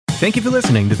Thank you for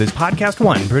listening to this Podcast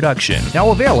One production. Now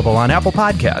available on Apple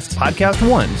Podcasts, Podcast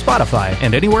One, Spotify,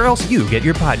 and anywhere else you get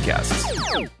your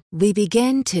podcasts. We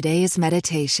begin today's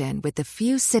meditation with a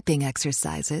few sipping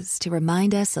exercises to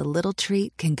remind us a little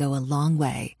treat can go a long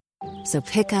way. So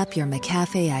pick up your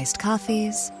McCafe iced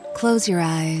coffees, close your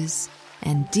eyes,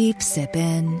 and deep sip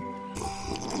in.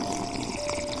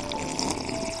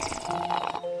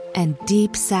 And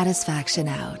deep satisfaction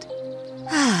out.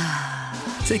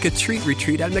 Take a treat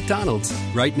retreat at McDonald's.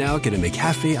 Right now, get a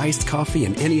McCafe iced coffee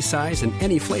in any size and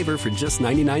any flavor for just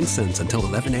 99 cents until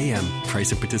 11 a.m.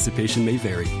 Price of participation may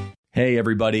vary. Hey,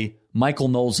 everybody. Michael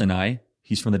Knowles and I.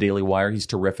 He's from the Daily Wire. He's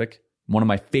terrific. One of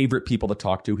my favorite people to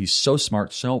talk to. He's so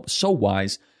smart, so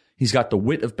wise. He's got the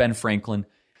wit of Ben Franklin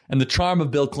and the charm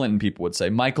of Bill Clinton, people would say.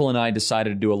 Michael and I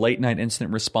decided to do a late-night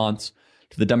incident response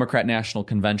to the Democrat National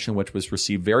Convention, which was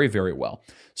received very, very well.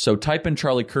 So type in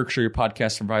Charlie Kirk Show, your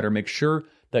podcast provider. Make sure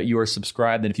that you are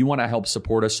subscribed. And if you want to help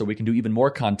support us so we can do even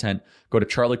more content, go to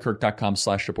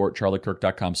charliekirk.com/support,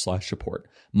 charliekirk.com/support.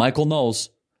 Michael Knowles,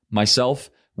 myself,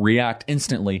 react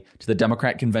instantly to the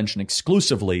Democrat convention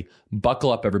exclusively.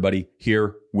 Buckle up, everybody.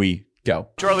 Here we go.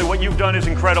 Charlie, what you've done is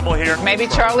incredible here. Maybe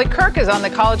Charlie Kirk is on the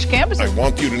college campus. I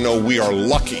want you to know we are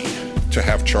lucky to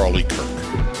have Charlie Kirk.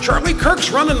 Charlie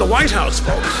Kirk's running the White House,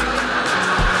 folks.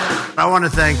 I want to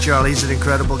thank Charlie. He's an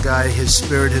incredible guy. His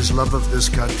spirit, his love of this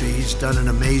country. He's done an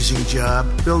amazing job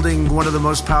building one of the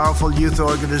most powerful youth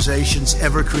organizations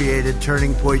ever created,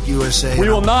 Turning Point USA. We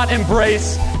will not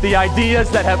embrace the ideas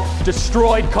that have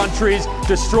destroyed countries,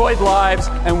 destroyed lives,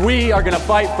 and we are going to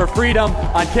fight for freedom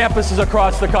on campuses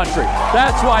across the country.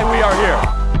 That's why we are here.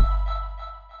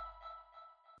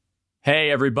 Hey,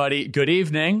 everybody. Good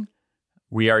evening.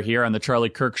 We are here on the Charlie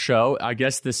Kirk Show. I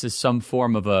guess this is some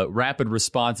form of a rapid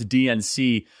response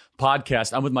DNC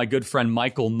podcast. I'm with my good friend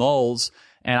Michael Knowles,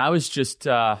 and I was just,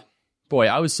 I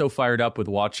was so fired up with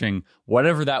watching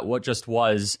whatever that what just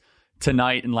was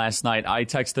tonight and last night. I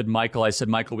texted Michael. I said,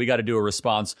 Michael, we got to do a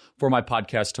response for my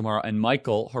podcast tomorrow. And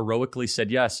Michael heroically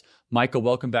said yes. Michael,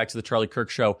 welcome back to the Charlie Kirk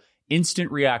Show.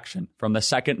 Instant reaction from the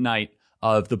second night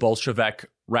of the Bolshevik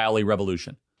rally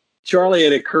revolution. Charlie,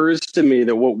 it occurs to me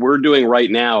that what we're doing right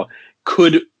now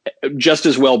could just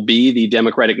as well be the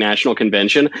Democratic National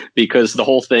Convention, because the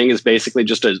whole thing is basically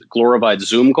just a glorified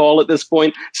Zoom call at this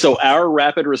point. So our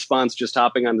rapid response, just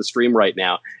hopping on the stream right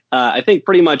now, I think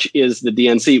pretty much is the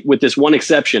DNC, with this one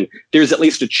exception. There's at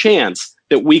least a chance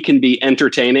that we can be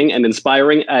entertaining and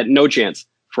inspiring. No chance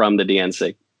from the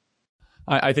DNC.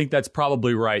 I think that's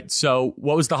probably right. So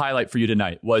what was the highlight for you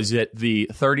tonight? Was it the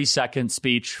 30-second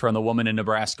speech from the woman in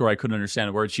Nebraska where I couldn't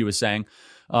understand a word she was saying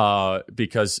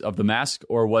because of the mask?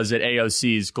 Or was it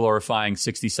AOC's glorifying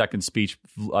 60-second speech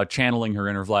channeling her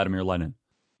inner Vladimir Lenin?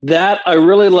 That, I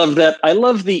really love that. I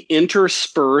love the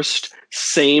interspersed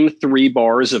same 3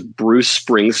 bars of Bruce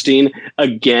Springsteen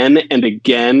again and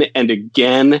again and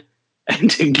again.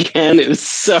 And again, it was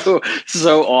so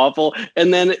awful.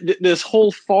 And then this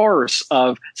whole farce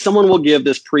of someone will give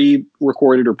this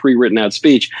pre-recorded or pre-written out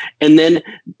speech, and then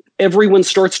everyone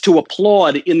starts to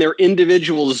applaud in their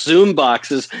individual Zoom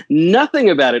boxes. Nothing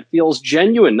about it feels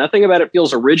genuine. Nothing about it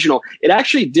feels original. It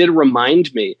actually did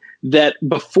remind me that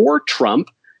before Trump,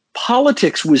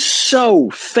 politics was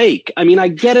so fake. I mean, I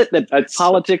get it that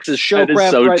politics is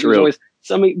showcraft, so right? True.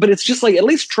 But it's just like, at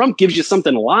least Trump gives you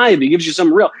something live. He gives you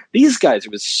something real. These guys,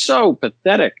 it was so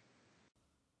pathetic.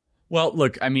 Well,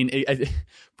 look, I mean,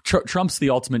 Trump's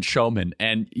the ultimate showman.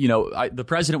 And, you know, the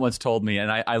president once told me,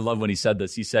 and I love when he said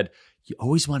this, he said, you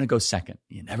always want to go second.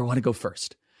 You never want to go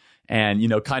first. And, you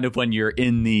know, kind of when you're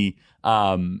in the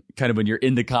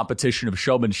competition of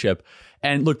showmanship.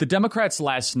 And look, the Democrats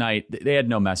last night, they had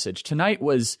no message. Tonight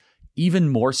was even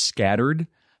more scattered.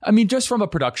 I mean, just from a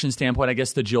production standpoint, I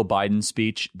guess the Jill Biden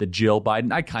speech,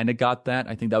 I kind of got that.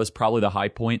 I think that was probably the high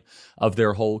point of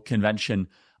their whole convention.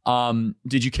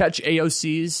 Did you catch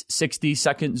AOC's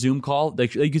 60-second Zoom call?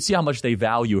 You could see how much they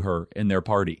value her in their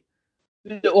party.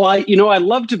 Well, I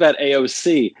loved about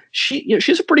AOC.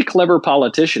 She's a pretty clever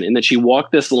politician in that she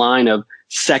walked this line of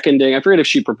seconding. I forget if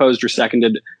she proposed or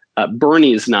seconded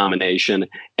Bernie's nomination.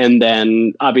 And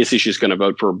then obviously she's going to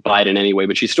vote for Biden anyway,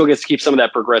 but she still gets to keep some of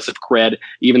that progressive cred,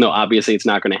 even though obviously it's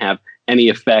not going to have any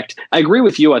effect. I agree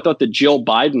with you. I thought the Jill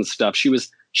Biden stuff, she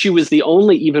was she was the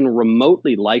only even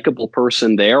remotely likable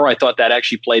person there. I thought that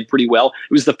actually played pretty well.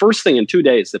 It was the first thing in 2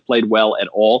 days that played well at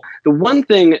all. The one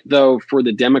thing, though, for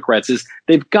the Democrats is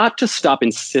they've got to stop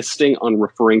insisting on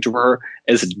referring to her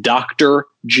as Dr.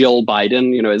 Jill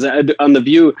Biden. You know, as on The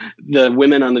View, the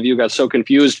women on The View got so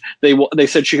confused. They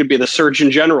said she could be the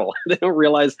Surgeon General. They don't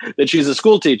realize that she's a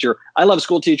school teacher. I love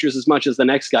school teachers as much as the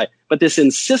next guy. But this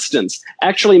insistence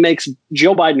actually makes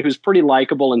Jill Biden, who's pretty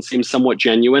likable and seems somewhat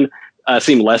genuine,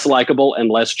 seem less likable and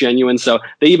less genuine. So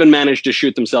they even managed to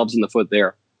shoot themselves in the foot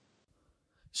there.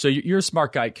 So you're a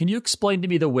smart guy. Can you explain to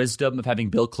me the wisdom of having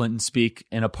Bill Clinton speak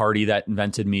in a party that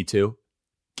invented Me Too?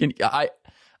 I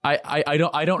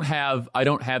don't have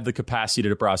the capacity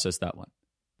to process that one.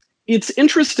 It's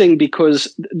interesting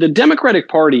because the Democratic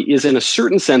Party is, in a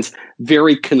certain sense,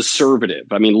 very conservative.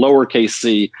 I mean, lowercase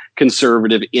c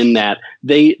conservative in that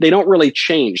they don't really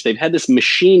change. They've had this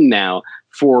machine now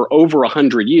for over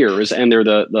 100 years, and they're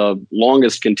the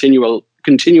longest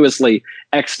continuously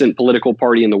extant political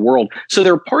party in the world. So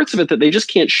there are parts of it that they just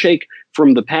can't shake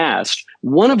from the past,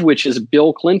 one of which is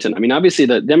Bill Clinton. I mean, obviously,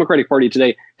 the Democratic Party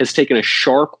today has taken a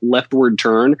sharp leftward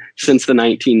turn since the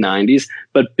 1990s,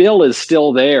 but Bill is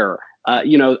still there.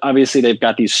 Obviously, they've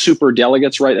got these super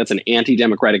delegates, right? That's an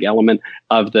anti-democratic element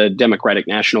of the Democratic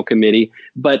National Committee.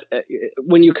 But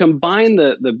when you combine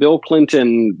the Bill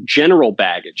Clinton general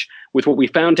baggage with what we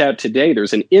found out today,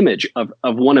 there's an image of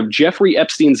one of Jeffrey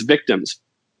Epstein's victims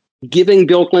giving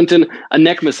Bill Clinton a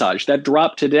neck massage. That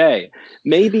dropped today.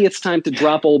 Maybe it's time to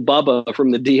drop old Bubba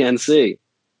from the DNC.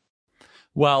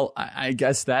 Well, I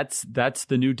guess that's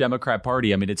the new Democrat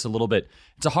Party. I mean, it's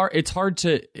hard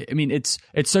to, I mean, it's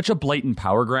such a blatant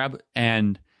power grab,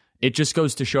 and it just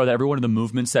goes to show that every one of the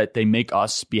movements that they make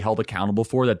us be held accountable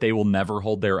for, that they will never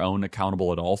hold their own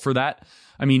accountable at all for that.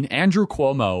 I mean, Andrew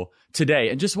Cuomo today,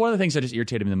 and just one of the things that just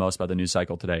irritated me the most about the news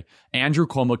cycle today, Andrew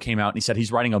Cuomo came out and he said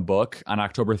he's writing a book on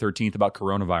October 13th about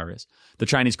coronavirus, the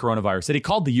Chinese coronavirus, that he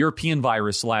called the European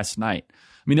virus last night.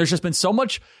 I mean, there's just been so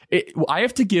much. I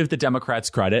have to give the Democrats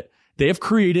credit. They have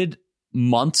created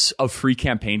months of free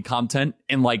campaign content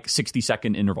in like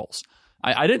 60-second intervals.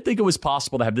 I didn't think it was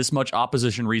possible to have this much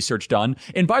opposition research done.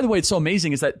 And by the way, it's so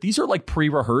amazing is that these are like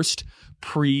pre-rehearsed,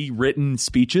 pre-written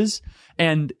speeches,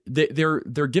 and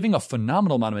they're giving a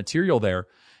phenomenal amount of material there.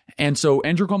 And so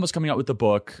Andrew Cuomo's coming out with the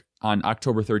book on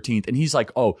October 13th, and he's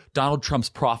like, oh, Donald Trump's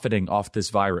profiting off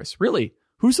this virus. Really?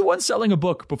 Who's the one selling a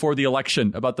book before the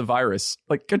election about the virus?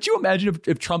 Like, could you imagine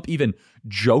if Trump even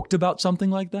joked about something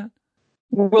like that?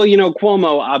 Well,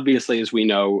 Cuomo, obviously, as we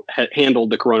know,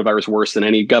 handled the coronavirus worse than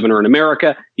any governor in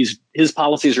America. His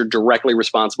policies are directly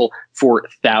responsible for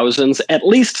thousands, at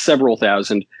least several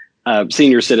thousand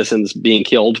senior citizens being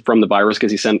killed from the virus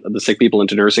because he sent the sick people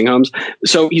into nursing homes.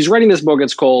 So he's writing this book.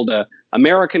 It's called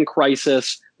American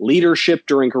Crisis: Leadership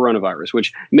During Coronavirus,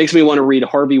 which makes me want to read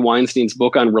Harvey Weinstein's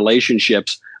book on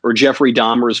relationships or Jeffrey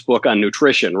Dahmer's book on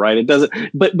nutrition, right? It doesn't,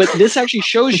 but this actually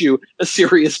shows you a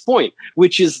serious point,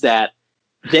 which is that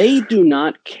they do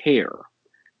not care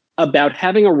about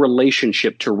having a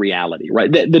relationship to reality,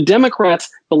 right? The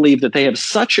Democrats believe that they have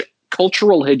such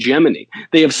cultural hegemony,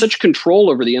 they have such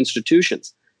control over the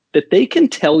institutions, that they can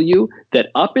tell you that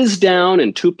up is down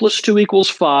and 2 + 2 =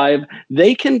 5.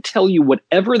 They can tell you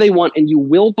whatever they want, and you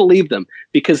will believe them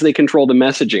because they control the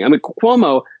messaging. I mean,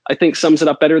 Cuomo, I think, sums it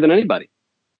up better than anybody.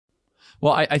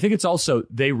 Well, I think it's also,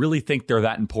 they really think they're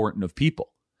that important of people.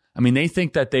 I mean, they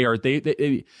think that they are,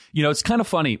 it's kind of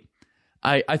funny.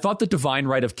 I thought the divine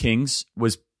right of kings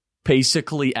was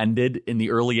basically ended in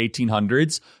the early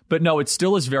 1800s, but no, it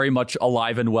still is very much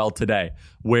alive and well today,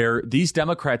 where these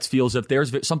Democrats feel as if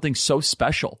there's something so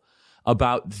special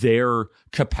about their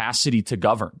capacity to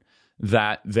govern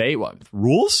that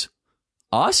rules,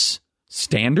 us,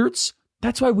 standards.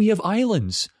 That's why we have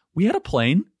islands. We had a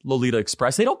plane, Lolita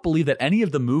Express. They don't believe that any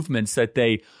of the movements that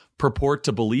they purport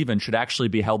to believe in should actually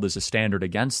be held as a standard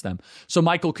against them. So,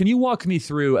 Michael, can you walk me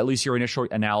through at least your initial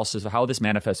analysis of how this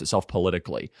manifests itself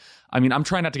politically? I mean, I'm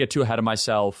trying not to get too ahead of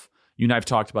myself. You and I have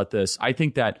talked about this. I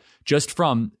think that just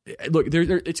from, look,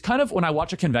 it's kind of, when I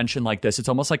watch a convention like this, it's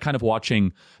almost like kind of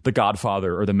watching The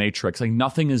Godfather or The Matrix. Like,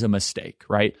 nothing is a mistake,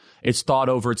 right? It's thought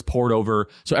over, it's poured over.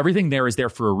 So everything there is there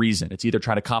for a reason. It's either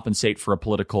trying to compensate for a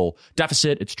political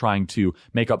deficit, it's trying to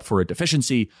make up for a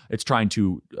deficiency, it's trying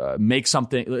to make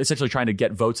something, essentially trying to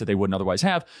get votes that they wouldn't otherwise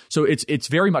have. So it's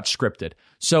very much scripted.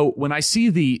 So when I see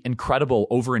the incredible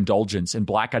overindulgence in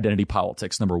black identity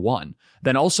politics, number one,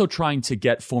 then also trying to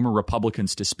get former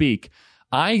Republicans to speak,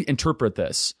 I interpret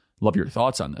this love your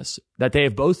thoughts on this, that they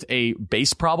have both a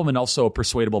base problem and also a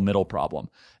persuadable middle problem.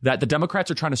 That the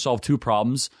Democrats are trying to solve two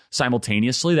problems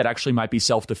simultaneously that actually might be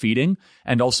self-defeating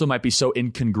and also might be so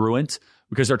incongruent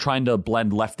because they're trying to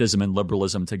blend leftism and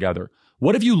liberalism together.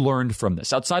 What have you learned from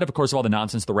this? Outside of course, of all the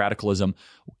nonsense, the radicalism,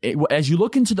 as you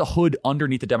look into the hood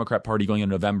underneath the Democrat Party going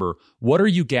into November, what are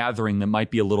you gathering that might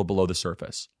be a little below the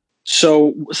surface?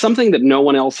 So something that no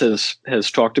one else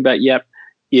has talked about yet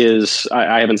is,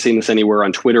 I haven't seen this anywhere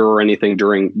on Twitter or anything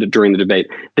during the debate.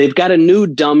 They've got a new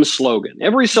dumb slogan.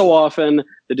 Every so often,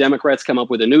 the Democrats come up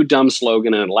with a new dumb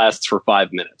slogan and it lasts for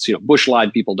 5 minutes. You know, Bush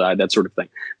lied, people died, that sort of thing.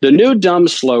 The new dumb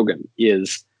slogan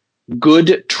is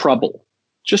good trouble.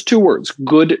 Just 2 words,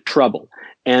 good trouble.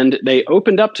 And they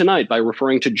opened up tonight by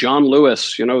referring to John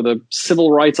Lewis, you know, the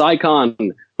civil rights icon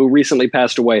who recently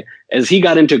passed away, as he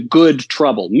got into good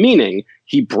trouble, meaning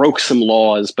he broke some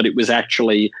laws, but it was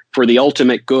actually for the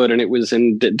ultimate good and it was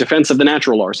in defense of the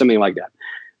natural law or something like that.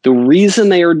 The reason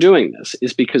they are doing this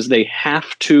is because they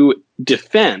have to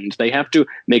defend, they have to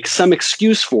make some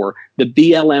excuse for the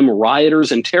BLM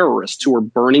rioters and terrorists who are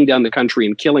burning down the country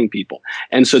and killing people.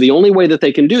 And so the only way that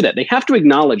they can do that, they have to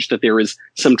acknowledge that there is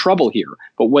some trouble here.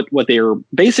 But what they're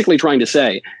basically trying to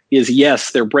say is, yes,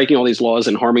 they're breaking all these laws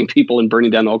and harming people and burning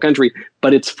down the whole country,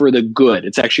 but it's for the good.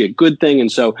 It's actually a good thing.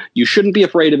 And so you shouldn't be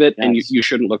afraid of it, and you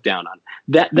shouldn't look down on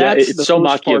it. That's so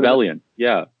Machiavellian.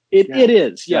 Yeah. It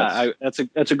is. Yeah.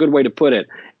 That's a good way to put it.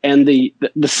 And the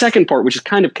second part, which is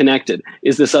kind of connected,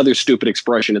 is this other stupid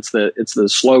expression. It's the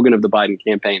slogan of the Biden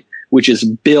campaign, which is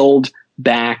build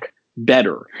back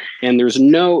better. And there's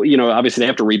no, obviously they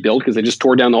have to rebuild because they just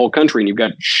tore down the whole country and you've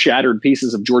got shattered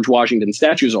pieces of George Washington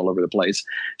statues all over the place.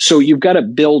 So you've got to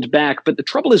build back. But the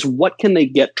trouble is, what can they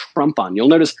get Trump on? You'll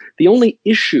notice the only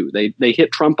issue they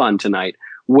hit Trump on tonight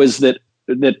was that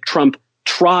Trump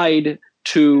tried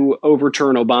to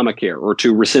overturn Obamacare or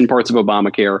to rescind parts of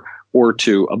Obamacare or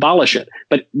to abolish it.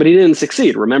 But he didn't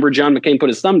succeed. Remember, John McCain put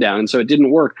his thumb down, and so it didn't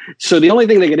work. So the only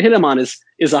thing they could hit him on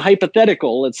is a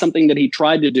hypothetical. It's something that he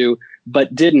tried to do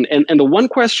but didn't. And the one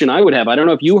question I would have, I don't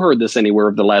know if you heard this anywhere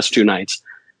of the last 2 nights,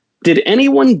 did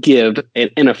anyone give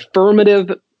an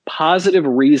affirmative, positive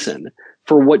reason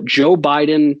for what Joe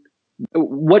Biden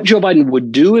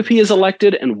would do if he is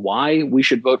elected and why we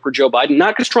should vote for Joe Biden?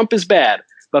 Not because Trump is bad,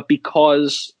 but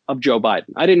because of Joe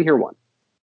Biden. I didn't hear one.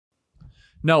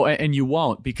 No, and you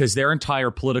won't, because their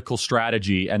entire political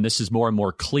strategy, and this is more and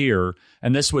more clear,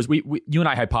 and this was, you and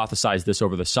I hypothesized this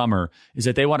over the summer, is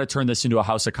that they want to turn this into a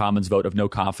House of Commons vote of no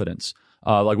confidence,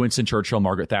 like Winston Churchill,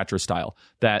 Margaret Thatcher style,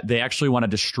 that they actually want to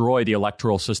destroy the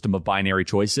electoral system of binary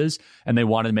choices, and they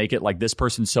want to make it like this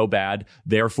person's so bad,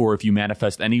 therefore if you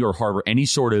manifest any or harbor any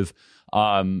sort of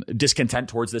discontent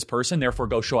towards this person, therefore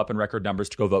go show up in record numbers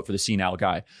to go vote for the senile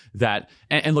guy.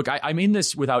 And look, I mean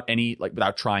this without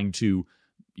trying to,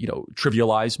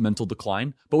 trivialize mental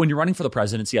decline. But when you're running for the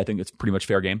presidency, I think it's pretty much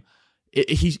fair game.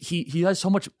 He has so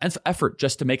much effort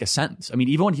just to make a sentence. I mean,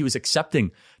 even when he was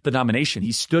accepting the nomination,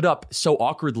 he stood up so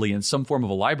awkwardly in some form of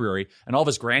a library, and all of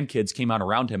his grandkids came out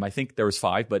around him. I think there was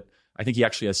 5, but I think he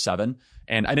actually has 7.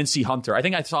 And I didn't see Hunter. I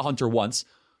think I saw Hunter once.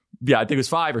 Yeah, I think it was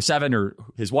 5 or 7, or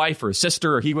his wife or his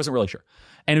sister, or he wasn't really sure.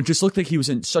 And it just looked like he was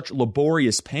in such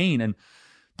laborious pain. And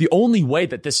the only way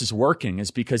that this is working is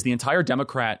because the entire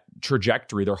Democrat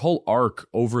trajectory, their whole arc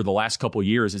over the last couple of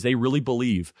years, is they really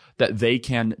believe that they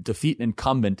can defeat an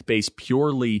incumbent based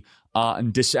purely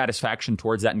on dissatisfaction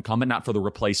towards that incumbent, not for the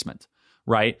replacement,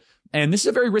 right? And this is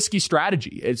a very risky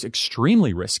strategy. It's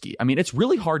extremely risky. I mean, it's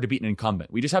really hard to beat an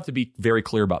incumbent. We just have to be very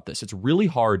clear about this. It's really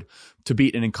hard to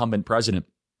beat an incumbent president.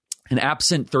 And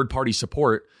absent third-party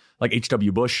support, like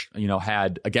H.W. Bush,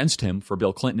 had against him for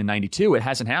Bill Clinton in 92, it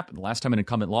hasn't happened. The last time an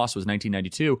incumbent lost was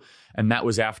 1992, and that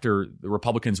was after the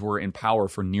Republicans were in power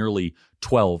for nearly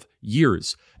 12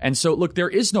 years. And so, look, there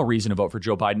is no reason to vote for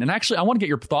Joe Biden. And actually, I want to get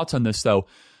your thoughts on this, though.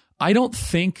 I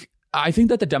think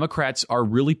that the Democrats are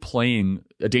really playing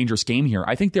a dangerous game here.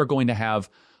 I think they're going to have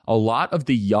a lot of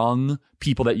the young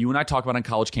people that you and I talk to on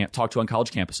college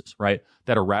campuses, right,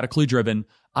 that are radically driven.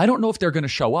 I don't know if they're going to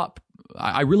show up.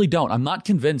 I really don't. I'm not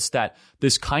convinced that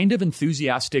this kind of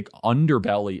enthusiastic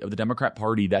underbelly of the Democrat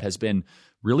Party that has been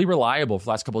really reliable for the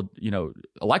last couple of,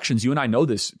 elections, you and I know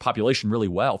this population really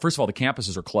well. First of all, the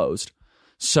campuses are closed,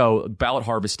 so ballot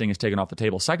harvesting is taken off the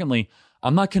table. Secondly,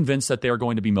 I'm not convinced that they're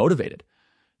going to be motivated.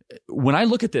 When I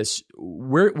look at this,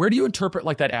 where do you interpret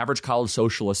like that average college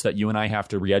socialist that you and I have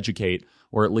to re-educate,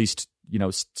 or at least,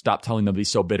 stop telling them to be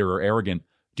so bitter or arrogant?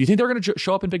 Do you think they're going to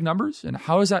show up in big numbers? And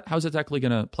how is that exactly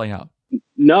going to play out?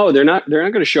 No, they're not. They're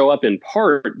not going to show up in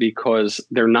part because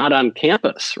they're not on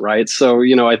campus, right? So,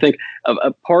 I think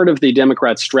a part of the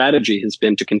Democrat strategy has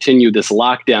been to continue this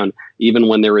lockdown, even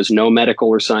when there is no medical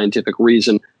or scientific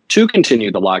reason to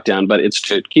continue the lockdown. But it's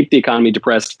to keep the economy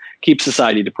depressed, keep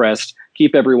society depressed,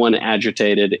 keep everyone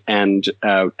agitated, and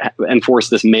enforce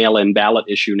this mail-in ballot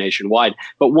issue nationwide.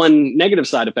 But one negative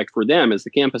side effect for them is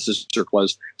the campuses are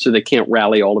closed, so they can't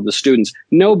rally all of the students.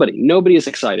 Nobody is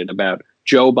excited about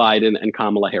Joe Biden and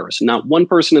Kamala Harris. Not one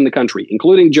person in the country,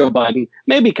 including Joe Biden,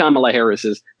 maybe Kamala Harris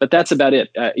is, but that's about it.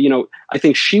 I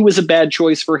think she was a bad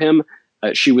choice for him.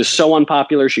 She was so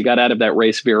unpopular. She got out of that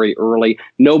race very early.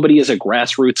 Nobody is a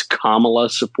grassroots Kamala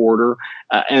supporter.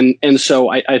 And so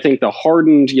I think the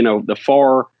hardened, the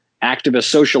far activist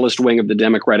socialist wing of the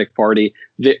Democratic Party,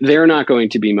 they're not going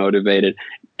to be motivated.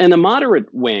 And the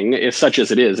moderate wing, if such as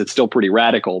it is, it's still pretty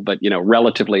radical, but,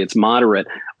 relatively it's moderate.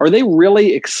 Are they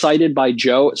really excited by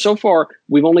Joe? So far,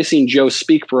 we've only seen Joe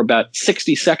speak for about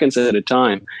 60 seconds at a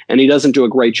time, and he doesn't do a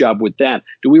great job with that.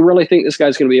 Do we really think this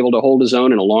guy's going to be able to hold his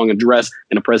own in a long address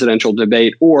in a presidential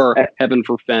debate, or heaven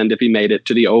forfend if he made it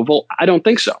to the Oval? I don't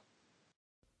think so.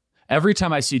 Every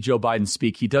time I see Joe Biden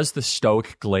speak, he does the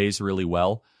stoic glaze really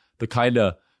well, the kind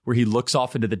of where he looks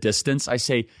off into the distance. I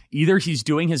say either he's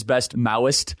doing his best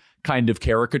Maoist kind of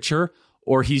caricature,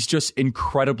 or he's just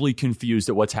incredibly confused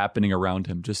at what's happening around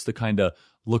him. Just the kind of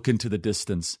look into the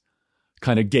distance,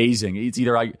 kind of gazing. It's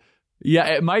either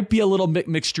it might be a little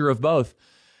mixture of both.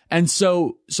 And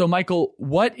so Michael,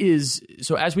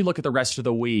 so as we look at the rest of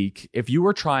the week, if you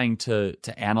were trying to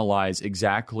analyze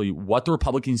exactly what the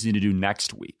Republicans need to do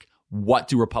next week, what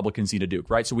do Republicans need to do,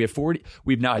 right? So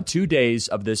we've now had 2 days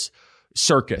of this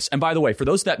circus. And by the way, for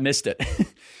those that missed it,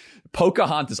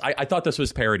 Pocahontas, I thought this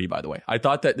was parody, by the way. I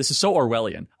thought that this is so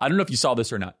Orwellian. I don't know if you saw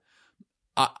this or not.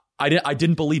 I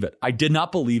didn't believe it. I did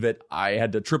not believe it. I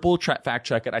had to triple fact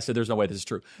check it. I said, there's no way this is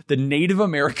true. The Native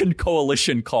American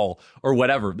Coalition call, or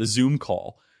whatever, the Zoom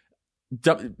call.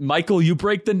 Michael, you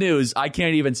break the news. I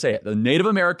can't even say it. The Native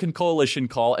American Coalition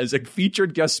call, as a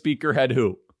featured guest speaker, had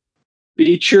who?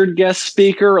 Featured guest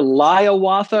speaker,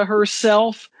 Hiawatha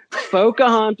herself.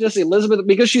 Pocahontas, Elizabeth,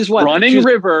 because she's what? Running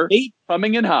River,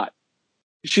 coming in hot.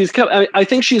 I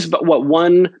think she's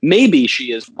maybe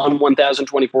she is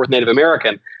 1,024th Native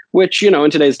American, which, in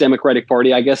today's Democratic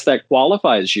Party, I guess that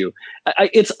qualifies you.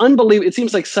 It's unbelievable. It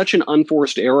seems like such an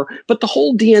unforced error, but the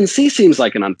whole DNC seems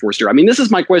like an unforced error. I mean, this is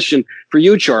my question for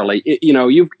you, Charlie.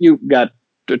 You've got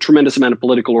a tremendous amount of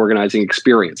political organizing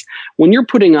experience. When you're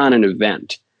putting on an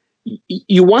event,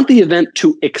 you want the event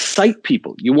to excite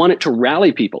people. You want it to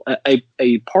rally people.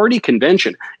 A party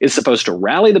convention is supposed to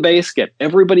rally the base, get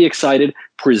everybody excited,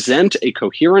 present a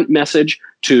coherent message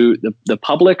to the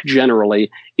public generally.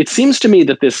 It seems to me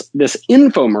that this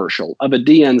infomercial of a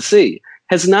DNC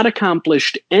has not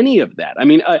accomplished any of that. I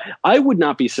mean, I would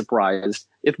not be surprised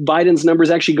if Biden's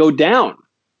numbers actually go down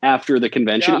after the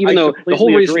convention, even though the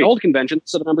whole reason to hold convention,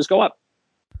 so the numbers go up.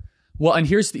 Well, and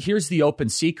here's the open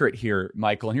secret here,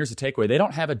 Michael, and here's the takeaway. They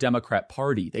don't have a Democrat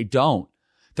Party. They don't.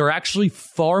 They're actually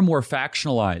far more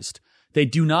factionalized. They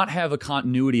do not have a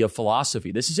continuity of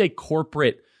philosophy. This is a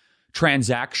corporate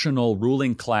transactional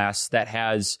ruling class that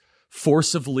has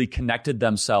forcibly connected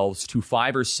themselves to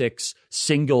 5 or 6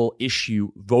 single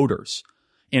issue voters.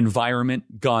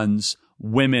 Environment, guns,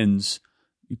 women's,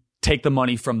 take the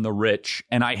money from the rich,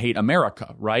 and I hate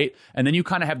America, right? And then you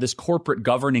kind of have this corporate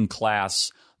governing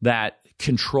class that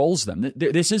controls them.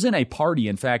 This isn't a party,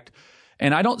 in fact,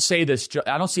 and I don't say this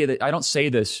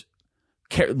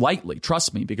lightly.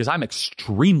 Trust me, because I'm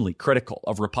extremely critical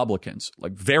of Republicans,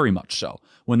 like very much so,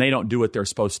 when they don't do what they're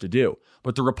supposed to do.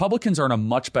 But the Republicans are in a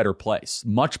much better place,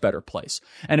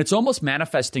 and it's almost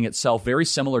manifesting itself very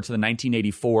similar to the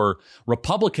 1984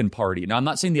 Republican Party. Now, I'm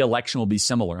not saying the election will be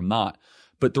similar. I'm not.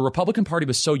 But the Republican Party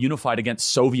was so unified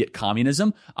against Soviet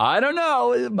communism. I don't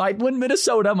know. It might win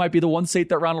Minnesota. Might be the one state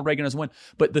that Ronald Reagan has won.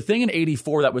 But the thing in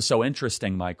 84 that was so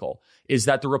interesting, Michael, is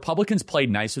that the Republicans played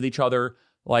nice with each other.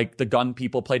 Like the gun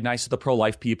people played nice with the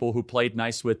pro-life people, who played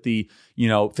nice with the,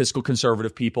 fiscal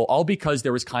conservative people, all because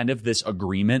there was kind of this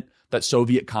agreement that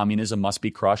Soviet communism must be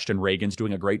crushed, and Reagan's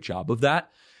doing a great job of that.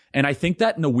 And I think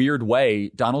that in a weird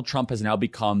way, Donald Trump has now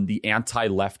become the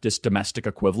anti-leftist domestic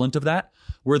equivalent of that,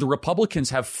 where the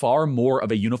Republicans have far more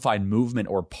of a unified movement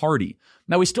or party.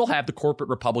 Now, we still have the corporate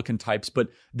Republican types, but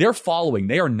they're following.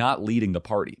 They are not leading the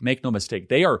party. Make no mistake.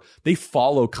 They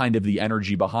follow kind of the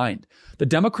energy behind. The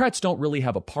Democrats don't really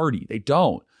have a party. They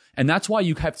don't. And that's why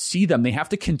you have to see them. They have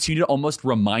to continue to almost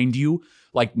remind you,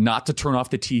 like, not to turn off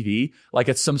the TV, like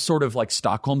it's some sort of like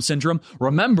Stockholm syndrome.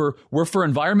 Remember, we're for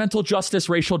environmental justice,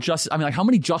 racial justice. I mean, like, how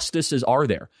many justices are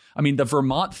there? I mean, the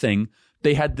Vermont thing,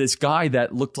 they had this guy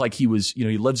that looked like he was,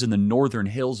 he lives in the northern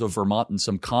hills of Vermont in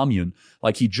some commune.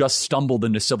 Like he just stumbled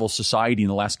into civil society in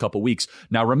the last couple of weeks.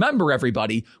 Now, remember,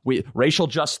 everybody, racial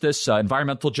justice,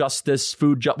 environmental justice,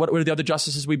 what are the other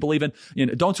justices we believe in?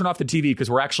 Don't turn off the TV because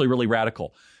we're actually really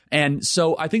radical. And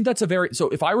so I think that's so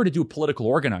if I were to do political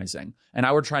organizing and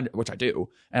I were which I do,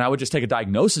 and I would just take a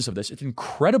diagnosis of this, it's an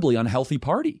incredibly unhealthy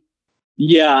party.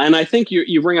 Yeah, and I think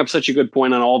you bring up such a good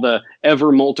point on all the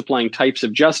ever multiplying types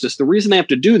of justice. The reason they have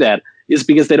to do that is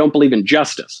because they don't believe in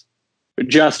justice.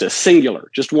 Justice,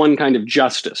 singular, just one kind of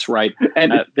justice, right?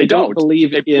 And they don't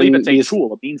believe in it's a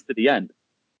tool, a means to the end.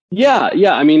 Yeah.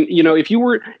 I mean, if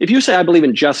you say I believe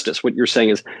in justice, what you're saying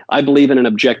is I believe in an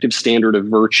objective standard of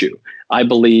virtue. I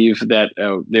believe that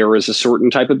there is a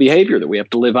certain type of behavior that we have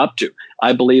to live up to.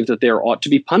 I believe that there ought to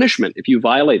be punishment if you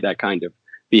violate that kind of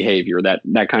behavior,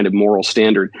 that kind of moral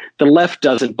standard. The left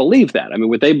doesn't believe that. I mean,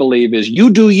 what they believe is you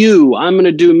do you, I'm going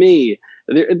to do me.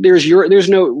 There's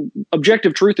no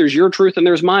objective truth. There's your truth and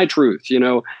there's my truth.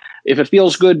 If it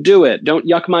feels good, do it. Don't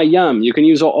yuck my yum. You can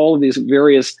use all of these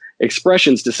various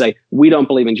expressions to say we don't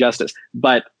believe in justice,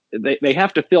 but they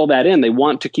have to fill that in. They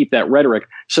want to keep that rhetoric,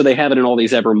 so they have it in all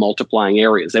these ever multiplying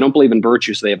areas. They don't believe in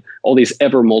virtue, so they have all these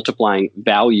ever multiplying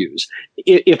values.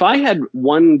 If I had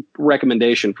one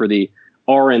recommendation for the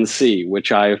RNC,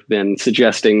 which I've been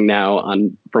suggesting now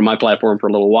from my platform for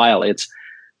a little while, it's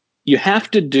you have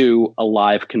to do a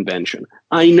live convention.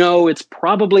 I know it's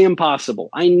probably impossible.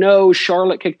 I know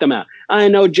Charlotte kicked them out. I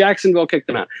know Jacksonville kicked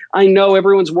them out. I know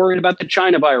everyone's worried about the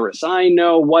China virus. I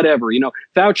know whatever.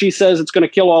 Fauci says it's going to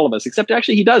kill all of us, except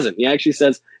actually he doesn't. He actually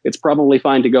says it's probably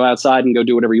fine to go outside and go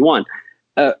do whatever you want.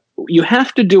 You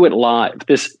have to do it live.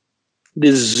 This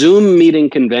Zoom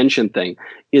meeting convention thing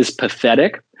is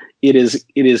pathetic. It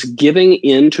is giving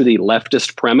in to the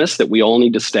leftist premise that we all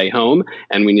need to stay home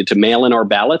and we need to mail in our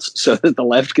ballots so that the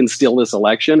left can steal this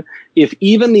election. If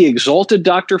even the exalted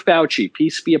Dr. Fauci,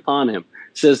 peace be upon him,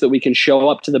 says that we can show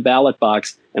up to the ballot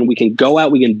box and we can go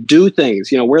out, we can do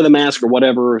things, wear the mask or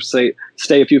whatever, stay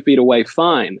a few feet away,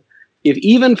 fine. If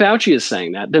even Fauci is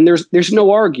saying that, then there's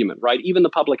no argument, right? Even the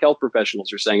public health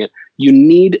professionals are saying it. You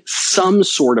need some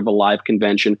sort of a live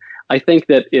convention. I think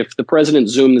that if the president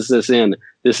zooms this in,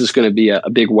 this is going to be a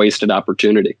big wasted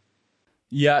opportunity.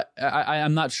 Yeah,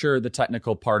 I'm not sure the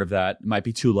technical part of that might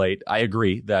be too late. I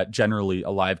agree that generally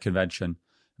a live convention.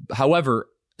 However,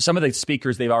 some of the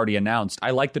speakers they've already announced,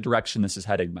 I like the direction this is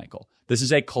heading, Michael. This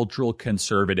is a cultural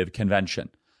conservative convention.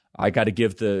 I got to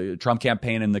give the Trump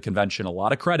campaign and the convention a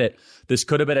lot of credit. This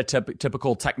could have been a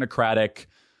typical technocratic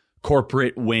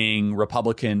corporate wing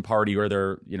Republican Party, or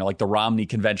they're, like the Romney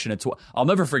convention. I'll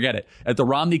never forget it. At the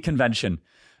Romney convention,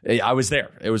 I was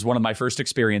there. It was one of my first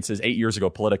experiences 8 years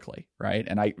ago politically, right?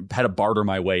 And I had to barter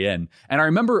my way in. And I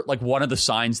remember like one of the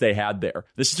signs they had there,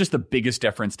 this is just the biggest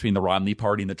difference between the Romney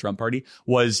party and the Trump party,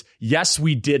 was, yes,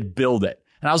 we did build it.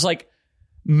 And I was like,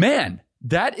 man,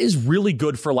 that is really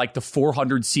good for like the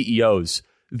 400 CEOs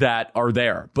that are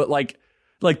there. But like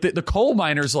the coal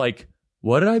miners, like,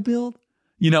 what did I build?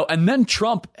 And then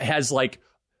Trump has like,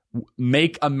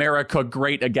 make America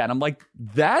great again. I'm like,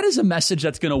 that is a message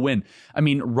that's going to win. I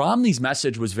mean, Romney's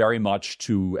message was very much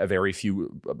to a very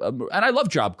few, and I love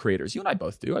job creators. You and I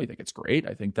both do. I think it's great.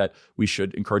 I think that we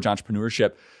should encourage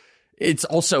entrepreneurship. It's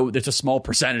a small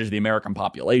percentage of the American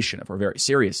population if we're very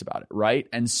serious about it, right?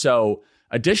 And so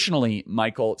additionally,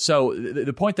 Michael, so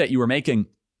the point that you were making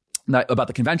about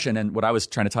the convention and what I was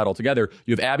trying to tie it all together,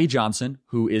 you have Abby Johnson,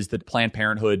 who is the Planned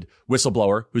Parenthood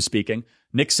whistleblower who's speaking,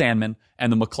 Nick Sandmann,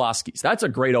 and the McCloskeys. That's a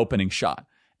great opening shot.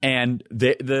 And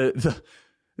the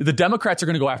Democrats are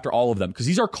going to go after all of them because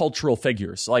these are cultural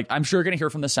figures. Like, I'm sure you're going to hear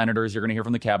from the senators, you're going to hear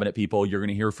from the cabinet people, you're going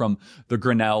to hear from the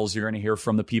Grinnells, you're going to hear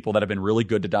from the people that have been really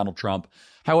good to Donald Trump.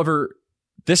 However,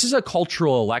 this is a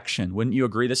cultural election. Wouldn't you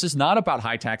agree? This is not about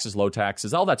high taxes, low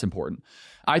taxes. All that's important.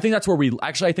 I think that's where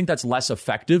I think that's less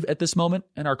effective at this moment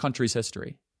in our country's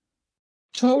history.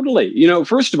 Totally.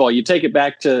 First of all, you take it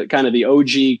back to kind of the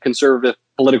OG conservative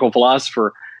political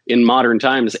philosopher in modern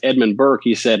times, Edmund Burke.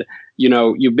 He said,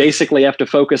 you basically have to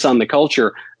focus on the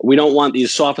culture. We don't want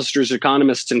these sophisters,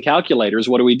 economists, and calculators.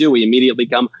 What do? We immediately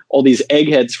become all these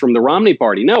eggheads from the Romney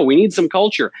party. No, we need some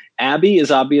culture. Abby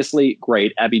is obviously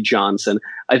great. Abby Johnson.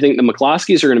 I think the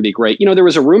McCloskeys are going to be great. There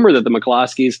was a rumor that the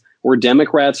McCloskeys were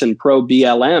Democrats and pro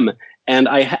BLM. And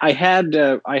I had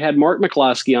Mark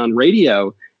McCloskey on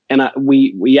radio. And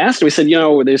we asked him, we said,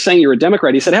 they're saying you're a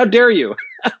Democrat. He said, how dare you?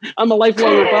 I'm a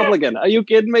lifelong Republican. Are you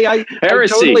kidding me? I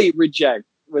totally reject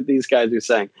what these guys are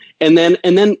saying. And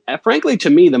then, frankly, to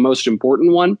me, the most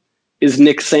important one is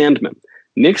Nick Sandmann.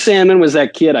 Nick Sandmann was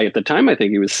that kid. At the time, I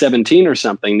think he was 17 or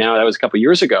something. Now that was a couple of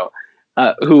years ago.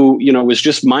 Who was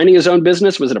just minding his own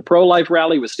business, was at a pro-life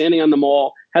rally, was standing on the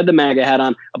mall, had the MAGA hat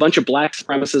on. A bunch of black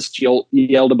supremacists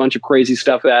yelled a bunch of crazy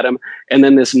stuff at him. And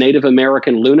then this Native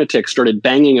American lunatic started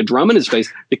banging a drum in his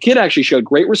face. The kid actually showed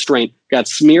great restraint, got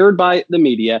smeared by the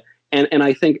media. And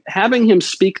I think having him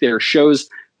speak there shows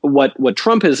what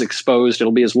Trump has exposed.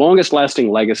 It'll be his longest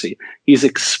lasting legacy. He's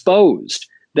exposed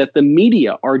that the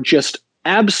media are just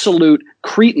absolute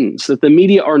cretins, that the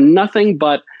media are nothing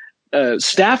but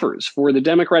staffers for the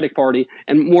Democratic Party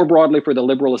and more broadly for the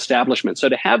liberal establishment. So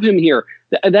to have him here,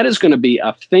 that is going to be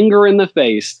a finger in the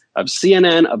face of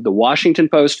CNN, of the Washington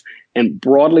Post, and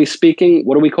broadly speaking,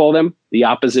 what do we call them? The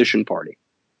opposition party.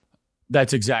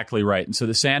 That's exactly right. And so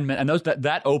the Sandman and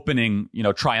that opening,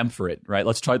 triumvirate, right?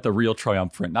 Let's try the real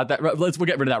triumvirate. Not that. We'll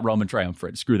get rid of that Roman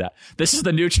triumvirate. Screw that. This is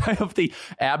the new triumph. The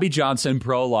Abby Johnson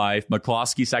pro-life,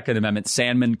 McCloskey Second Amendment,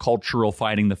 Sandman cultural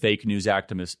fighting the fake news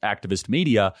activist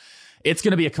media. It's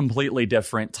going to be a completely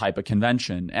different type of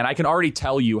convention. And I can already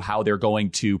tell you how they're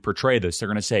going to portray this. They're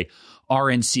going to say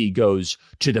RNC goes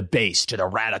to the base, to the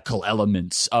radical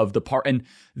elements of the part. And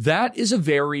that is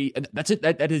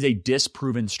that is a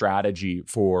disproven strategy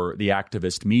for the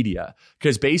activist media.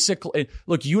 Because basically,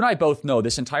 look, you and I both know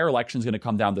this entire election is going to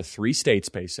come down to 3 states,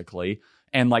 basically,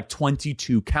 and like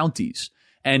 22 counties.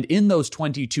 And in those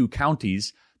 22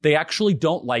 counties, they actually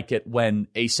don't like it when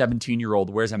a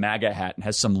 17-year-old wears a MAGA hat and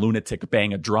has some lunatic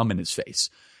bang a drum in his face,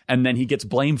 and then he gets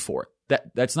blamed for it.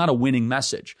 That's not a winning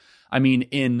message. I mean,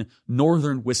 in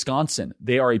northern Wisconsin,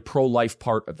 they are a pro-life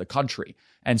part of the country.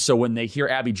 And so when they hear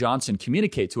Abby Johnson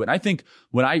communicate to it, and I think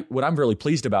what I'm really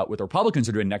pleased about what the Republicans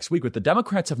are doing next week, what the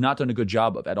Democrats have not done a good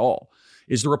job of at all,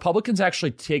 is the Republicans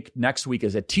actually take next week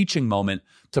as a teaching moment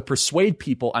to persuade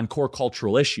people on core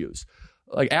cultural issues.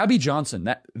 Like Abby Johnson,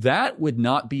 that would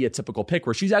not be a typical pick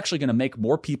where she's actually going to make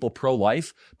more people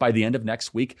pro-life by the end of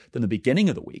next week than the beginning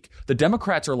of the week. The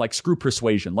Democrats are like, screw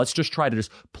persuasion. Let's just try to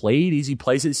just play it easy,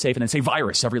 play it safe, and then say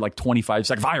virus every like 25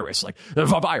 seconds. Virus,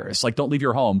 like don't leave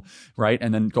your home, right?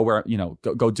 And then go where,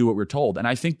 go do what we're told. And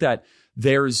I think that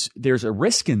there's a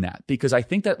risk in that, because I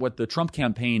think that what the Trump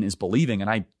campaign is believing, and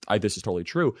I this is totally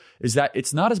true, is that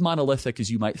it's not as monolithic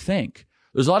as you might think.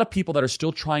 There's a lot of people that are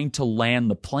still trying to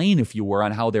land the plane, if you were,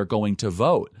 on how they're going to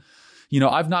vote.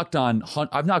 I've knocked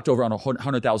over on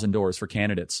 100,000 doors for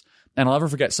candidates. And I'll never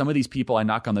forget some of these people I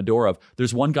knock on the door of.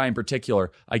 There's one guy in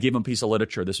particular, I gave him a piece of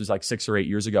literature. This was like 6 or 8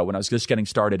 years ago when I was just getting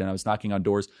started and I was knocking on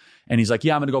doors. And he's like,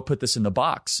 yeah, I'm going to go put this in the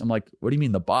box. I'm like, what do you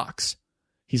mean the box?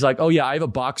 He's like, oh yeah, I have a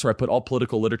box where I put all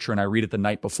political literature and I read it the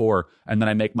night before and then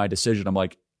I make my decision. I'm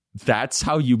like, that's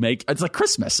how you make, it's like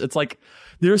Christmas. It's like,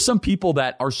 there's some people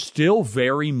that are still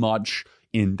very much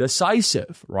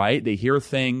indecisive, right? They hear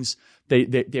things,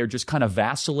 they're just kind of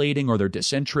vacillating or they're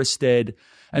disinterested.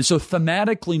 And so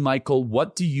thematically, Michael,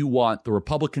 what do you want the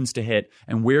Republicans to hit?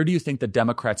 And where do you think the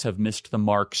Democrats have missed the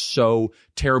mark so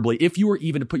terribly? If you were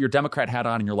even to put your Democrat hat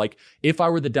on and you're like, if I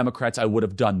were the Democrats, I would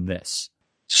have done this.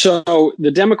 So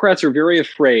the Democrats are very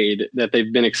afraid that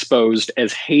they've been exposed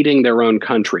as hating their own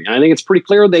country. And I think it's pretty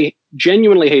clear they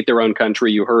genuinely hate their own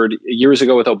country. You heard years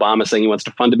ago with Obama saying he wants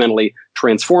to fundamentally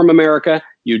transform America.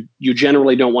 You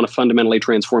generally don't want to fundamentally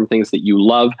transform things that you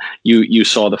love. You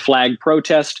saw the flag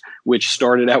protest, which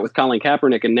started out with Colin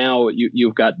Kaepernick, and now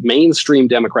you've got mainstream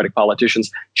Democratic politicians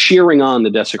cheering on the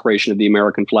desecration of the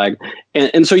American flag.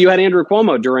 And so you had Andrew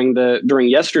Cuomo during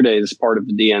yesterday's part of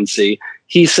the DNC.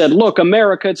 He said, look,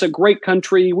 America, it's a great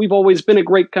country. We've always been a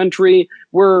great country.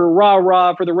 We're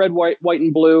rah-rah for the red, white,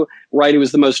 and blue. Right? It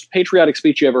was the most patriotic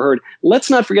speech you ever heard. Let's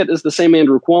not forget this. The same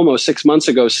Andrew Cuomo 6 months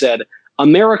ago said,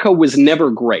 America was never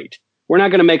great. We're not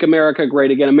going to make America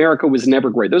great again. America was never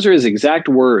great. Those are his exact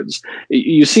words.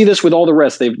 You see this with all the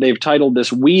rest. They've titled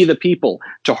this We the People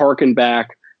to hearken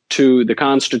back to the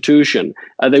Constitution.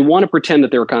 They want to pretend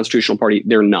that they're a constitutional party.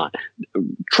 They're not.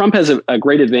 Trump has a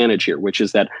great advantage here, which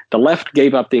is that the left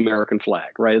gave up the American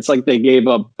flag, right? It's like they gave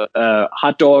up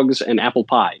hot dogs and apple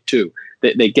pie, too.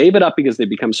 They gave it up because they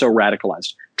become so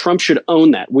radicalized. Trump should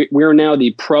own that. We're now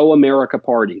the pro-America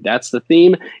party. That's the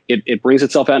theme. It brings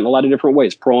itself out in a lot of different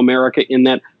ways. Pro-America in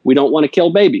that we don't want to kill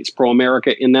babies.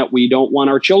 Pro-America in that we don't want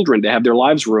our children to have their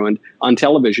lives ruined on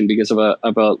television because of a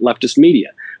leftist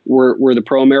media. We're the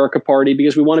pro-America party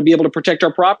because we want to be able to protect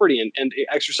our property and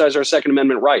exercise our Second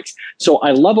Amendment rights. So I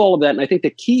love all of that. And I think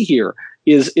the key here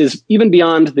is even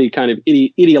beyond the kind of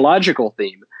ideological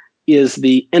theme is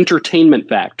the entertainment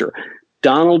factor.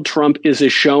 Donald Trump is a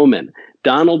showman.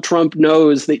 Donald Trump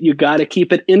knows that you got to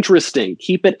keep it interesting,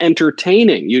 keep it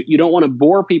entertaining. You don't want to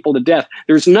bore people to death.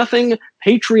 There's nothing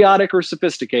patriotic or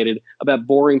sophisticated about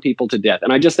boring people to death.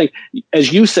 And I just think,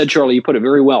 as you said, Charlie, you put it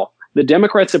very well. The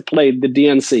Democrats have played the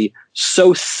DNC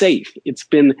so safe. It's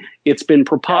been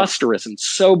preposterous and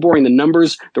so boring. The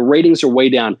numbers, the ratings are way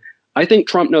down. I think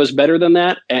Trump knows better than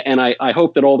that, and I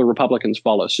hope that all the Republicans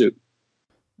follow suit.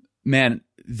 Man,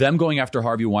 them going after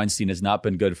Harvey Weinstein has not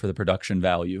been good for the production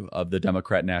value of the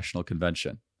Democrat National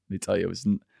Convention. Let me tell you, it's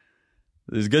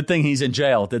a good thing he's in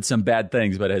jail, did some bad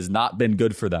things, but it has not been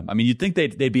good for them. I mean, you'd think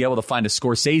they'd be able to find a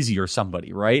Scorsese or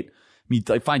somebody, right? I mean,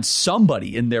 they find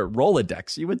somebody in their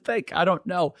Rolodex. You would think. I don't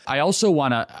know. I also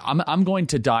want to, I'm going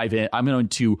to dive in. I'm going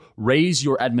to raise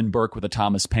your Edmund Burke with a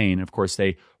Thomas Paine. Of course,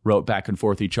 they wrote back and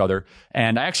forth each other.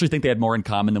 And I actually think they had more in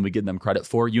common than we give them credit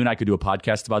for. You and I could do a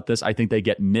podcast about this. I think they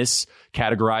get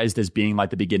miscategorized as being like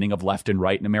the beginning of left and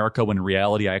right in America, when in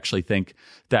reality, I actually think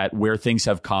that where things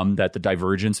have come, that the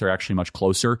divergence are actually much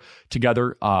closer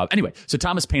together. Anyway, so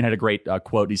Thomas Paine had a great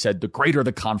quote. He said, "The greater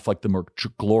the conflict, the more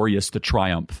glorious the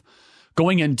triumph."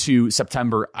 Going into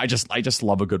September, I just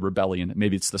love a good rebellion.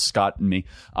 Maybe it's the Scot in me.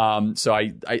 So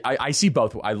I see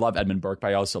both. I love Edmund Burke, but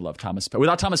I also love Thomas Paine.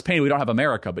 Without Thomas Paine, we don't have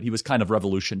America, but he was kind of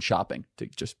revolution shopping,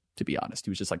 to be honest. He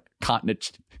was just like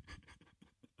continent.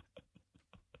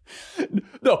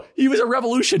 No, he was a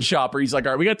revolution shopper. He's like,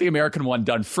 all right, we got the American one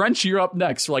done. French, you're up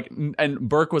next. Like, and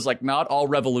Burke was like, not all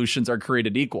revolutions are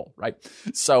created equal, right?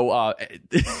 So,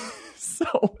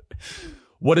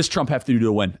 what does Trump have to do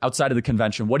to win outside of the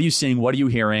convention? What are you seeing? What are you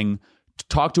hearing?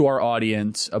 Talk to our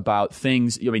audience about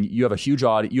things. I mean, you have a huge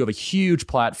audience. You have a huge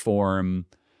platform.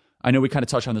 I know we kind of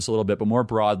touched on this a little bit, but more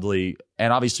broadly,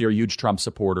 and obviously you're a huge Trump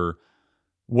supporter.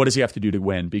 What does he have to do to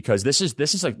win? Because this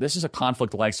is a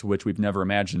conflict the likes of which we've never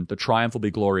imagined. The triumph will be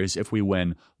glorious if we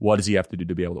win. What does he have to do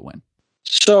to be able to win?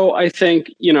 So I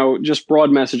think, just broad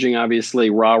messaging,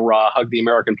 obviously, rah, rah, hug the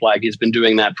American flag. He's been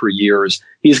doing that for years.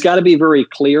 He's got to be very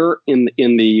clear in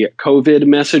the COVID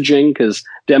messaging, because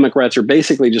Democrats are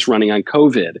basically just running on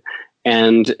COVID.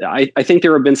 And I think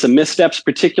there have been some missteps,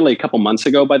 particularly a couple months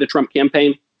ago by the Trump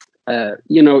campaign.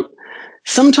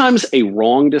 Sometimes a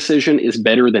wrong decision is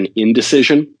better than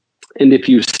indecision. And if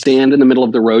you stand in the middle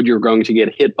of the road, you're going to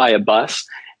get hit by a bus.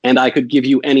 And I could give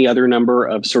you any other number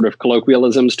of sort of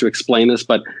colloquialisms to explain this,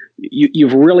 but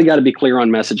you've really got to be clear on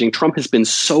messaging. Trump has been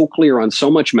so clear on so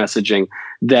much messaging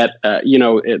that,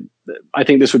 I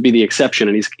think this would be the exception.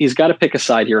 And he's got to pick a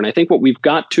side here. And I think what we've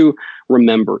got to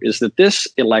remember is that this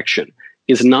election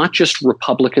is not just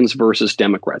Republicans versus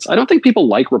Democrats. I don't think people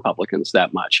like Republicans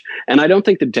that much. And I don't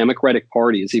think the Democratic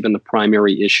Party is even the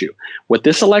primary issue. What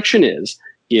this election is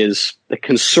the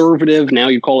conservative, now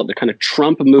you call it the kind of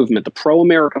Trump movement, the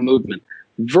pro-America movement,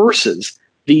 versus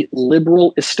the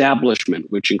liberal establishment,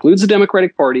 which includes the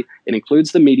Democratic Party, it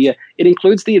includes the media, it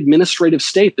includes the administrative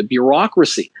state, the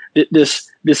bureaucracy, this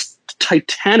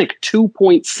titanic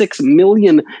 2.6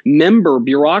 million member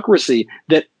bureaucracy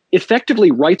that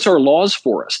effectively writes our laws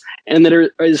for us and that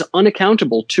is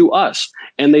unaccountable to us.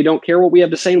 And they don't care what we have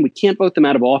to say, and we can't vote them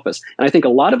out of office. And I think a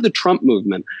lot of the Trump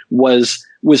movement was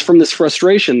from this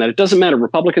frustration that it doesn't matter.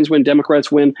 Republicans win,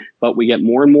 Democrats win, but we get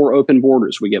more and more open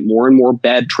borders. We get more and more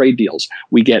bad trade deals.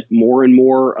 We get more and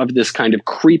more of this kind of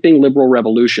creeping liberal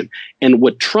revolution. And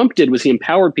what Trump did was he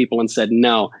empowered people and said,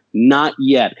 no, not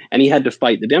yet. And he had to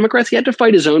fight the Democrats. He had to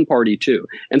fight his own party, too.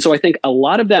 And so I think a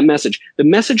lot of that message, the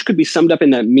message could be summed up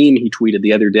in that meme he tweeted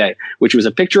the other day, which was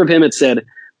a picture of him. It said,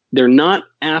 "They're not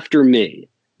after me.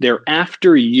 They're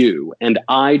after you, and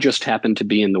I just happen to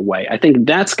be in the way." I think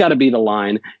that's got to be the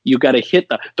line. You've got to hit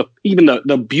even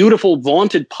the beautiful,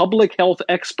 vaunted public health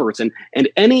experts and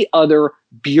any other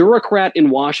bureaucrat in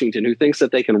Washington who thinks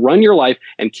that they can run your life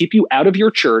and keep you out of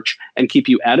your church and keep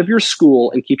you out of your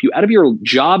school and keep you out of your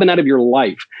job and out of your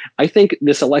life. I think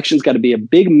this election's got to be a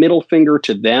big middle finger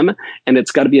to them, and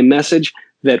it's got to be a message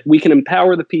that we can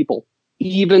empower the people,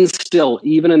 even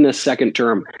in this second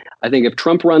term. I think if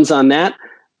Trump runs on that,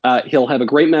 he'll have a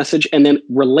great message. And then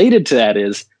related to that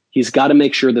is he's got to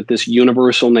make sure that this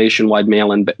universal nationwide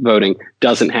mail-in voting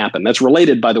doesn't happen. That's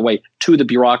related, by the way, to the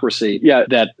bureaucracy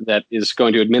that is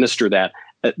going to administer that.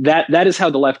 That is how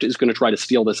the left is going to try to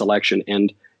steal this election.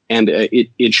 And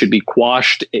it should be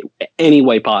quashed any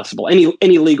way possible,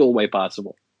 any legal way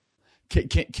possible.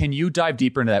 Can you dive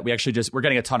deeper into that? We're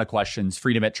getting a ton of questions.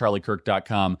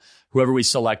 freedom@charliekirk.com. Whoever we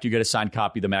select, you get a signed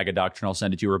copy of the MAGA Doctrine. I'll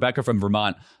send it to you. Rebecca from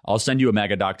Vermont, I'll send you a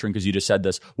MAGA Doctrine because you just said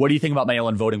this. What do you think about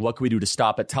mail-in voting? What can we do to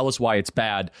stop it? Tell us why it's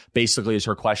bad, basically, is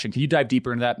her question. Can you dive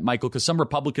deeper into that, Michael? Because some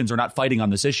Republicans are not fighting on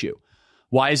this issue.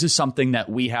 Why is this something that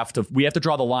we have to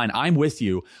draw the line? I'm with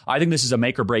you. I think this is a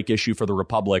make or break issue for the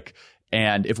Republic.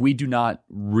 And if we do not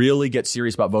really get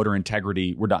serious about voter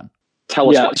integrity, we're done. Tell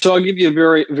us. Yeah, so I'll give you a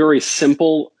very, very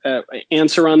simple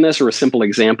answer on this, or a simple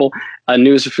example. A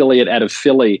news affiliate out of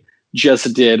Philly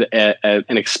just did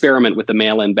an experiment with the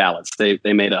mail-in ballots. They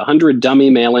made 100 dummy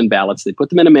mail-in ballots. They put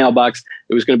them in a mailbox.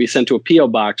 It was going to be sent to a P.O.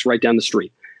 box right down the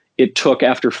street. It took,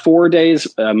 after 4 days,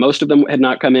 most of them had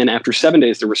not come in. After 7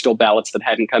 days, there were still ballots that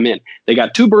hadn't come in. They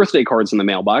got 2 birthday cards in the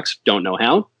mailbox. Don't know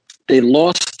how. They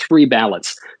lost 3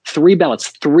 ballots. 3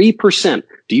 ballots, 3%.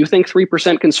 Do you think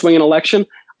 3% can swing an election?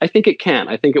 I think it can.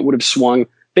 I think it would have swung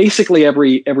basically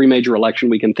every major election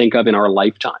we can think of in our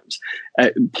lifetimes.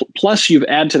 Plus, you've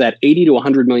add to that 80 to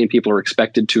 100 million people are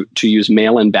expected to use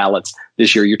mail-in ballots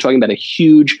this year. You're talking about a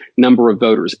huge number of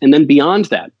voters. And then beyond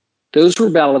that, those were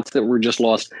ballots that were just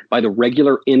lost by the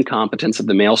regular incompetence of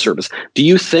the mail service. Do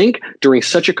you think during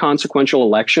such a consequential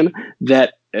election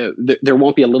that there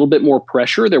won't be a little bit more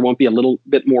pressure? There won't be a little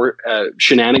bit more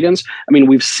shenanigans? I mean,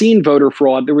 we've seen voter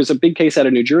fraud. There was a big case out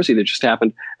of New Jersey that just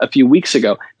happened a few weeks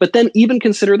ago. But then even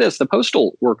consider this. The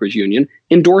Postal Workers Union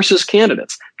endorses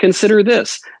candidates. Consider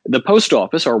this. The post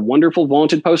office, our wonderful,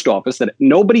 vaunted post office that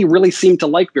nobody really seemed to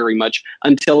like very much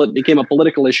until it became a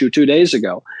political issue 2 days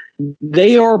ago.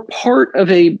 They are part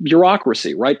of a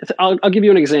bureaucracy, right? I'll give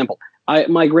you an example.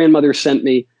 My grandmother sent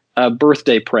me a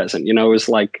birthday present. You know, it was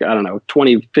like, I don't know,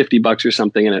 $20, $50 or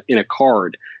something in a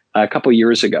card a couple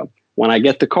years ago. When I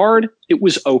get the card, it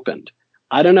was opened.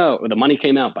 I don't know. The money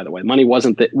came out, by the way. The money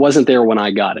wasn't there when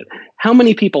I got it. How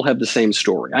many people have the same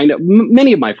story? I know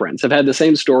many of my friends have had the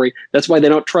same story. That's why they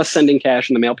don't trust sending cash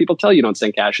in the mail. People tell you don't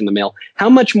send cash in the mail. How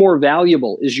much more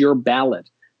valuable is your ballot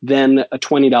than a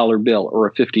 $20 bill or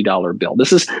a $50 bill?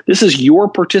 This is your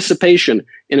participation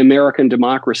in American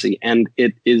democracy, and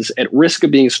it is at risk of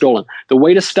being stolen. The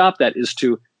way to stop that is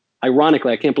to,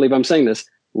 ironically, I can't believe I'm saying this,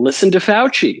 listen to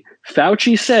Fauci.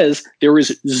 Fauci says there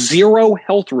is zero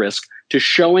health risk to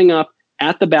showing up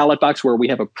at the ballot box where we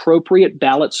have appropriate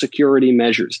ballot security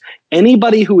measures.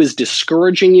 Anybody who is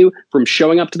discouraging you from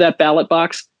showing up to that ballot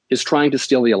box is trying to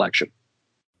steal the election.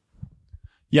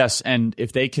 Yes, and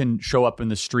if they can show up in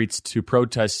the streets to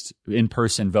protest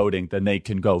in-person voting, then they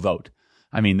can go vote.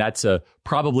 I mean, that's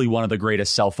probably one of the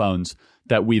greatest cell phones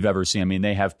that we've ever seen. I mean,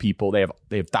 they have people, they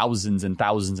have thousands and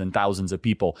thousands and thousands of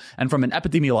people. And from an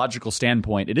epidemiological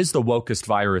standpoint, it is the wokest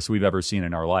virus we've ever seen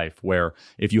in our life, where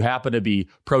if you happen to be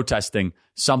protesting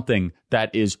something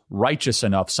that is righteous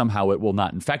enough, somehow it will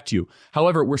not infect you.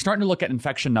 However, we're starting to look at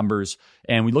infection numbers,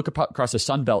 and we look across the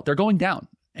Sun Belt, they're going down.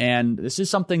 And this is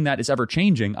something that is ever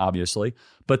changing, obviously.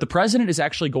 But the president is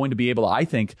actually going to be able to, I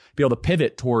think, to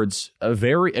pivot towards a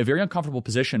very uncomfortable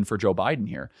position for Joe Biden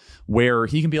here, where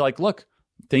he can be like, look,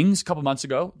 things a couple months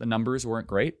ago, the numbers weren't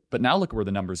great, but now look where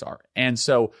the numbers are. And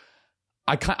so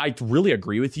I really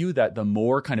agree with you that the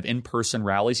more kind of in-person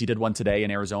rallies, he did one today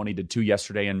in Arizona, he did 2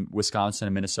 yesterday in Wisconsin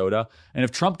and Minnesota. And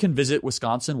if Trump can visit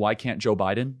Wisconsin, why can't Joe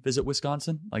Biden visit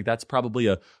Wisconsin? Like, that's probably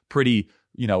a pretty,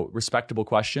 respectable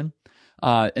question.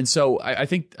 And so I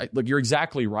think, look, you're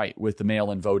exactly right with the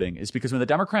mail-in voting, is because when the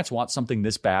Democrats want something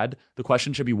this bad, the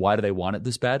question should be, why do they want it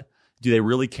this bad? Do they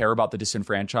really care about the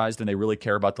disenfranchised, and they really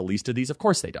care about the least of these? Of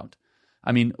course they don't.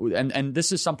 I mean, and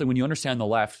this is something, when you understand the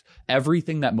left,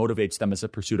 everything that motivates them is a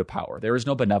pursuit of power. There is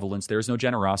no benevolence. There is no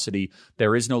generosity.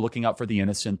 There is no looking out for the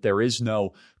innocent. There is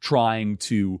no trying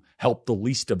to help the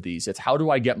least of these. It's, how do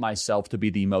I get myself to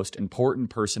be the most important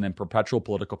person in perpetual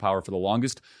political power for the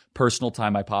longest personal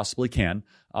time I possibly can,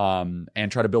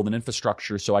 and try to build an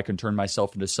infrastructure so I can turn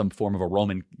myself into some form of a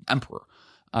Roman emperor.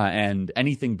 And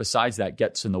anything besides that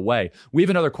gets in the way. We have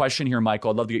another question here,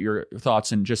 Michael. I'd love to get your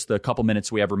thoughts in just the couple minutes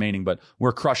we have remaining, but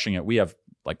we're crushing it. We have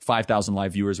like 5,000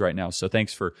 live viewers right now, so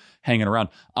thanks for hanging around.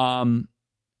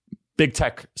 Big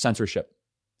tech censorship.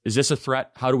 Is this a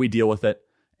threat? How do we deal with it?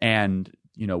 And,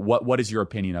 what is your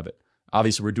opinion of it?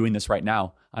 Obviously, we're doing this right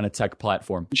now on a tech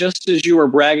platform. Just as you were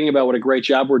bragging about what a great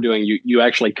job we're doing, you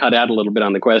actually cut out a little bit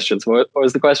on the questions. What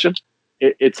was the question?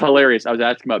 It's hilarious. I was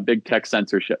asking about big tech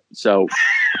censorship. So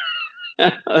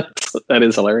that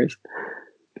is hilarious.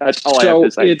 That's all I have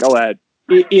to say. Go ahead.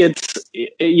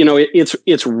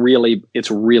 It's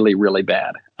really, really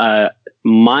bad.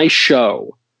 My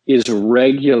show is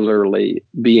regularly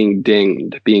being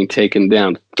dinged, being taken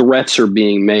down. Threats are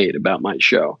being made about my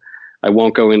show. I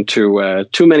won't go into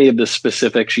too many of the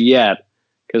specifics yet,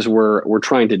 because we're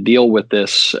trying to deal with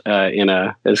this in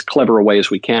as clever a way as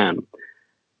we can.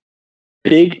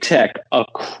 Big tech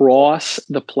across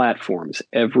the platforms,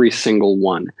 every single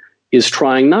one, is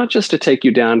trying not just to take you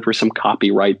down for some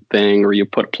copyright thing, or you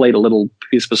played a little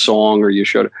piece of a song, or you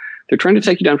showed it. They're trying to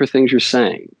take you down for things you're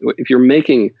saying. If you're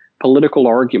making political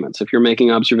arguments, if you're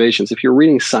making observations, if you're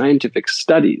reading scientific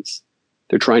studies,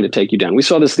 They're trying to take you down. We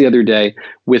saw this the other day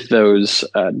with those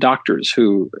doctors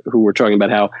who were talking about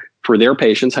how for their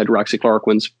patients,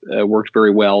 hydroxychloroquine's worked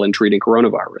very well in treating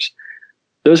coronavirus.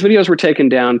 Those videos were taken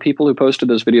down. People who posted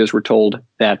those videos were told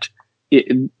that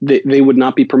they would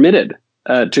not be permitted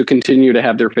to continue to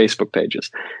have their Facebook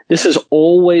pages. This has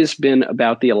always been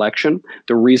about the election.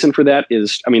 The reason for that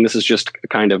is, I mean, this is just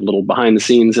kind of little behind the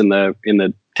scenes in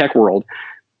the tech world.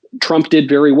 Trump did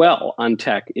very well on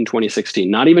tech in 2016,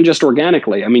 not even just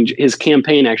organically. I mean, his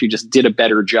campaign actually just did a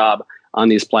better job on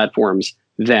these platforms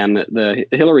than the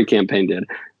Hillary campaign did.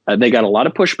 They got a lot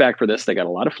of pushback for this. They got a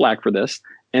lot of flack for this.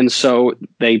 And so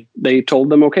they told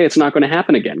them, okay, it's not going to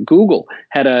happen again. Google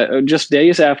had just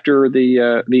days after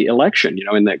the election,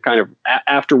 in the kind of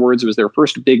afterwards, it was their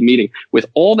first big meeting with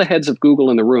all the heads of Google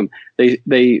in the room.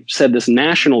 They said this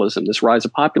nationalism, this rise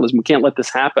of populism, we can't let this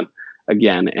happen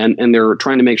again. And they're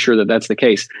trying to make sure that that's the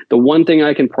case. The one thing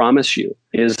I can promise you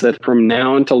is that from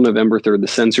now until November 3rd, the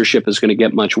censorship is going to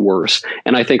get much worse.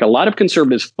 And I think a lot of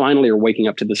conservatives finally are waking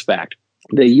up to this fact.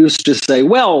 They used to say,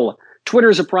 well,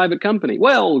 Twitter's a private company.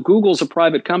 Well, Google's a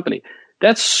private company.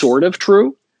 That's sort of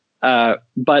true.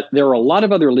 But there are a lot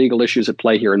of other legal issues at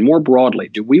play here. And more broadly,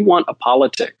 do we want a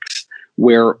politics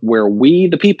where we,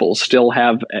 the people, still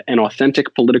have an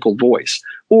authentic political voice?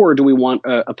 Or do we want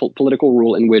a political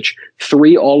rule in which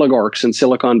 3 oligarchs in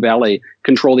Silicon Valley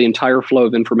control the entire flow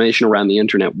of information around the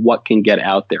internet? What can get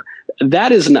out there?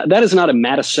 That is not a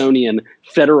Madisonian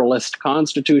federalist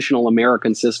constitutional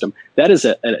American system. That is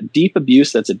a deep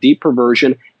abuse. That's a deep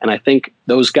perversion. And I think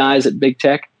those guys at big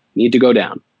tech need to go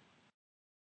down.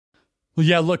 Well,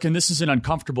 yeah, look, and this is an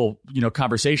uncomfortable,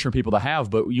 conversation for people to have,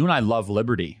 but you and I love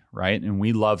liberty, right? And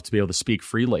we love to be able to speak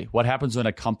freely. What happens when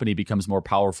a company becomes more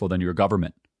powerful than your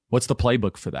government? What's the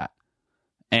playbook for that?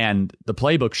 And the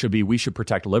playbook should be, we should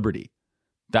protect liberty.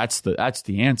 That's the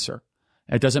answer.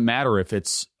 It doesn't matter if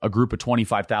it's a group of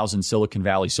 25,000 Silicon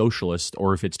Valley socialists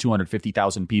or if it's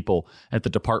 250,000 people at the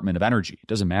Department of Energy. It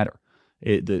doesn't matter.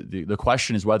 The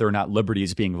question is whether or not liberty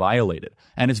is being violated.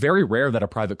 And it's very rare that a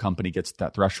private company gets to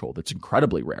that threshold. It's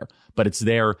incredibly rare, but it's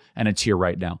there and it's here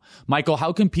right now. Michael,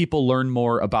 how can people learn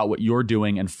more about what you're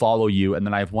doing and follow you? And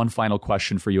then I have one final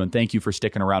question for you, and thank you for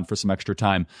sticking around for some extra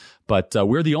time. But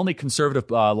we're the only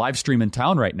conservative live stream in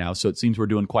town right now, so it seems we're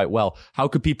doing quite well. How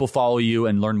could people follow you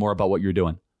and learn more about what you're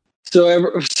doing?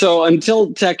 So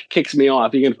until tech kicks me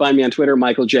off, you can find me on Twitter,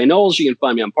 Michael J. Knowles. You can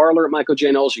find me on Parler at Michael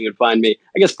J. Knowles. You can find me,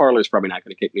 I guess Parler is probably not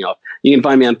going to kick me off. You can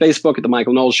find me on Facebook at The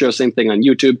Michael Knowles Show. Same thing on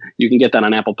YouTube. You can get that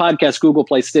on Apple Podcasts, Google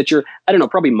Play, Stitcher. I don't know,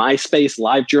 probably MySpace,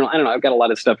 LiveJournal. I don't know. I've got a lot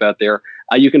of stuff out there.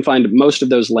 You can find most of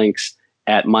those links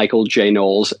at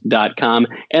michaeljknowles.com.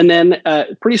 And then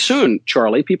pretty soon,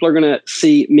 Charlie, people are going to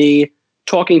see me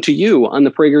talking to you on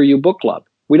the PragerU Book Club.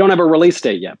 We don't have a release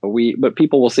date yet, but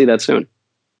people will see that soon.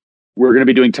 We're going to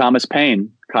be doing Thomas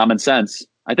Paine, Common Sense.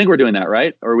 I think we're doing that,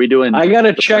 right? Or are we doing? I got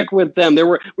to check with them. We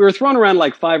were throwing around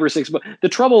like 5 or 6 books. The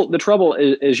trouble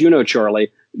is, as you know,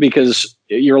 Charlie, because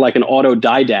you're like an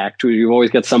autodidact, you've always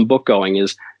got some book going.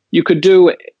 Is you could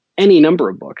do any number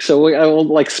of books. So I will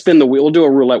like spin the wheel. We'll do a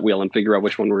roulette wheel and figure out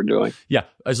which one we're doing. Yeah,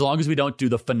 as long as we don't do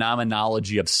the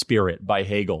Phenomenology of Spirit by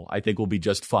Hegel, I think we'll be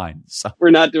just fine. So.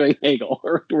 We're not doing Hegel.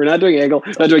 We're not doing Hegel.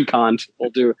 We're not doing Kant. We'll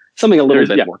do something a little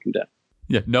bit more condensed.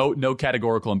 Yeah, no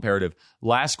categorical imperative.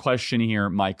 Last question here,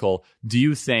 Michael. Do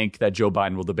you think that Joe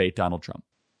Biden will debate Donald Trump?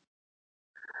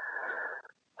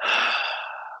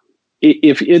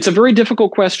 If it's a very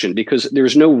difficult question because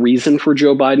there's no reason for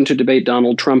Joe Biden to debate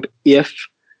Donald Trump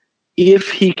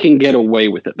if he can get away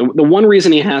with it. The one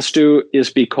reason he has to is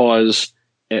because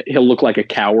he'll look like a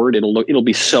coward. It'll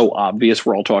be so obvious.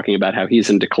 We're all talking about how he's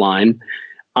in decline.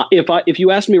 If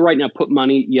you ask me right now, put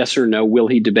money, yes or no, will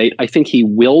he debate? I think he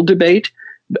will debate,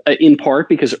 in part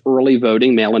because early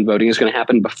voting, mail-in voting, is going to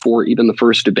happen before even the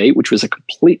first debate, which was a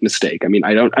complete mistake. I mean,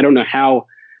 I don't know how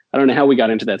we got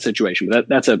into that situation, but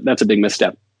that's a big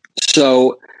misstep.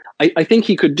 So I think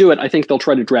he could do it. I think they'll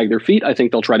try to drag their feet. I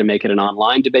think they'll try to make it an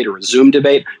online debate or a Zoom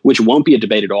debate, which won't be a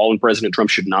debate at all, and President Trump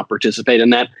should not participate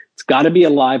in that. It's got to be a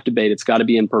live debate. It's got to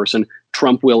be in person.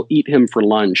 Trump will eat him for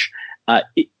lunch.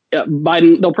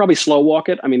 Biden, they'll probably slow walk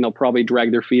it. I mean, they'll probably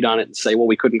drag their feet on it and say, well,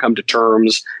 we couldn't come to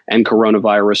terms and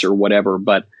coronavirus or whatever.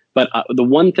 But the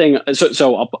one thing,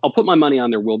 so I'll put my money on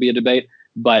there will be a debate.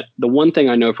 But the one thing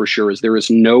I know for sure is there is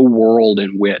no world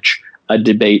in which a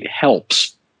debate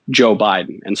helps Joe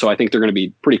Biden. And so I think they're going to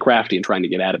be pretty crafty in trying to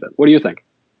get out of it. What do you think?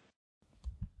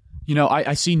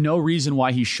 I see no reason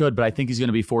why he should, but I think he's going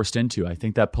to be forced into. I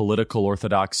think that political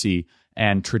orthodoxy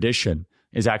and tradition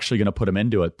is actually going to put him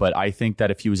into it. But I think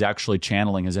that if he was actually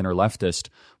channeling his inner leftist,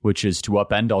 which is to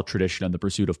upend all tradition in the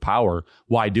pursuit of power,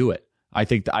 why do it? I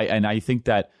think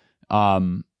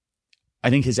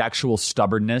his actual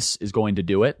stubbornness is going to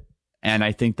do it. And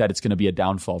I think that it's going to be a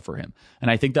downfall for him.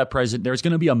 And I think that there's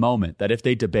going to be a moment that if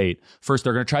they debate, first,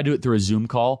 they're going to try to do it through a Zoom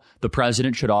call. The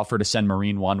president should offer to send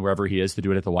Marine One, wherever he is, to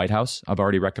do it at the White House. I've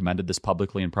already recommended this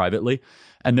publicly and privately.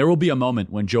 And there will be a moment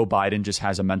when Joe Biden just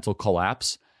has a mental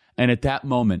collapse. And at that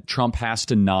moment, Trump has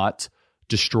to not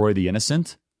destroy the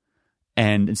innocent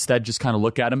and instead just kind of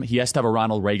look at him. He has to have a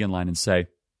Ronald Reagan line and say,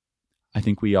 I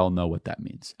think we all know what that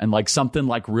means. And like something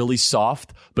like really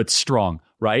soft, but strong,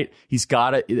 right? He's got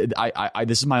to,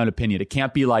 this is my own opinion. It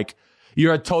can't be like,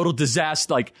 you're a total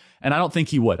disaster. Like, and I don't think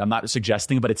he would. I'm not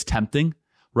suggesting, but it's tempting,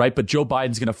 right? But Joe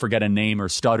Biden's going to forget a name or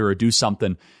stutter or do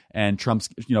something. And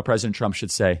President Trump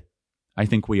should say, I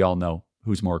think we all know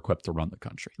who's more equipped to run the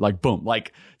country. Like, boom.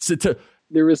 Like,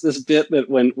 there was this bit that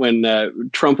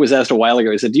when Trump was asked a while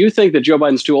ago, he said, do you think that Joe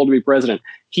Biden's too old to be president?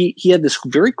 He had this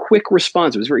very quick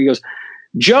response. It was where he goes,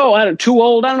 Joe, too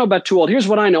old? I don't know about too old. Here's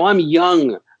what I know. I'm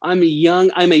young. I'm a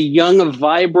young,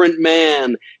 vibrant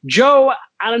man. Joe,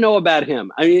 I don't know about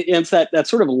him. I mean, it's that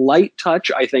sort of light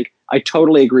touch. I think I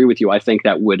totally agree with you. I think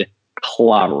that would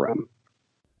clobber him.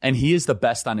 And he is the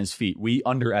best on his feet. We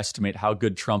underestimate how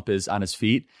good Trump is on his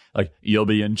feet. Like, you'll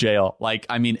be in jail. Like,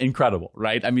 I mean, incredible,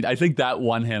 right? I mean, I think that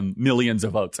won him millions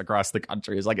of votes across the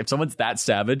country. It's like, if someone's that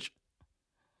savage,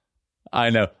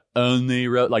 I know,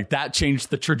 like that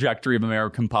changed the trajectory of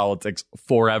American politics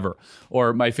forever.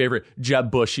 Or my favorite,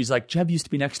 Jeb Bush. He's like, Jeb used to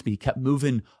be next to me. He kept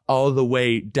moving all the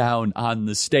way down on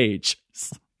the stage.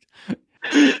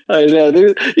 I know.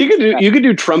 You could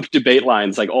do Trump debate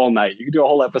lines like all night. You could do a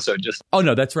whole episode just. Oh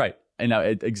no, that's right. And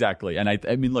exactly. And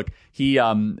I mean, look, he's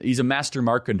a master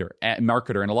marketer.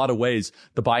 In a lot of ways,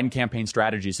 the Biden campaign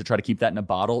strategy is to try to keep that in a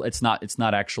bottle. It's not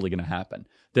actually going to happen.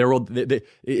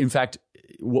 In fact,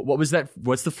 what was that?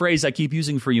 What's the phrase I keep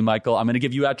using for you, Michael? I'm going to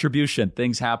give you attribution.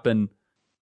 Things happen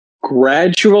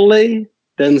gradually,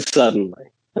 then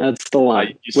suddenly. That's the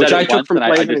line, which I took from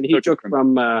Clayton, and he took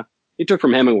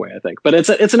from Hemingway, I think. But it's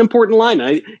an important line.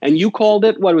 And you called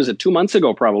it, what was it, 2 months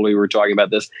ago, probably we were talking about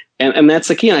this. And that's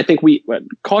the key. And I think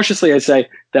cautiously, I say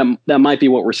that might be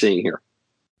what we're seeing here.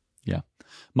 Yeah.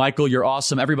 Michael, you're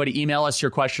awesome. Everybody email us your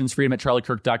questions,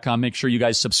 freedom@charliekirk.com. Make sure you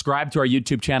guys subscribe to our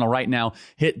YouTube channel right now.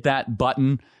 Hit that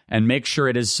button and make sure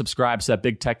it is subscribed so that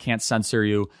big tech can't censor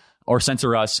you or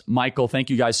censor us. Michael, thank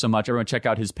you guys so much. Everyone check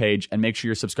out his page and make sure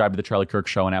you're subscribed to The Charlie Kirk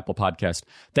Show on Apple Podcast.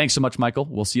 Thanks so much, Michael.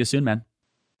 We'll see you soon, man.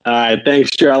 All right.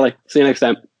 Thanks, Charlie. See you next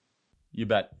time. You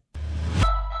bet.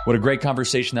 What a great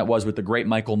conversation that was with the great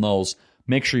Michael Knowles.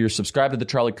 Make sure you're subscribed to The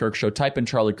Charlie Kirk Show. Type in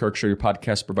Charlie Kirk Show, your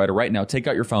podcast provider right now. Take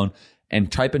out your phone and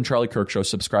type in Charlie Kirk Show.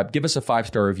 Subscribe. Give us a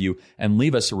 5-star review and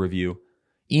leave us a review.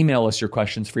 Email us your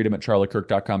questions,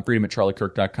 freedom@charliekirk.com,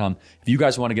 freedom@charliekirk.com. If you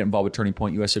guys want to get involved with Turning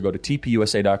Point USA, go to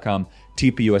tpusa.com,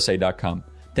 tpusa.com.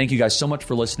 Thank you guys so much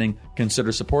for listening.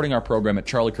 Consider supporting our program at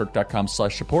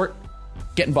charliekirk.com/support.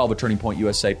 Get involved with Turning Point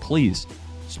USA. Please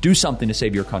do something to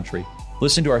save your country.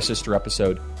 Listen to our sister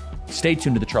episode. Stay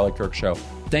tuned to The Charlie Kirk Show.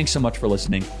 Thanks so much for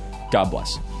listening. God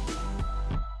bless.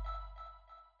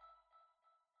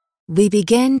 We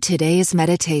begin today's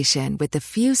meditation with a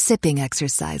few sipping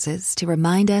exercises to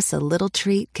remind us a little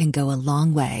treat can go a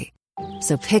long way.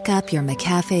 So pick up your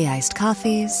McCafe iced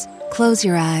coffees, close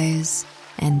your eyes,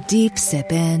 and deep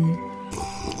sip in.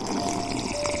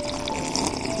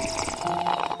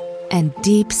 And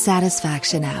deep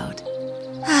satisfaction out.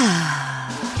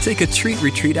 Take a treat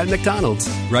retreat at McDonald's.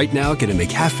 Right now, get a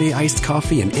McCafe iced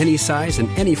coffee in any size and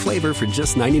any flavor for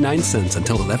just 99 cents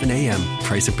until 11 a.m.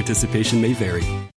 Price of participation may vary.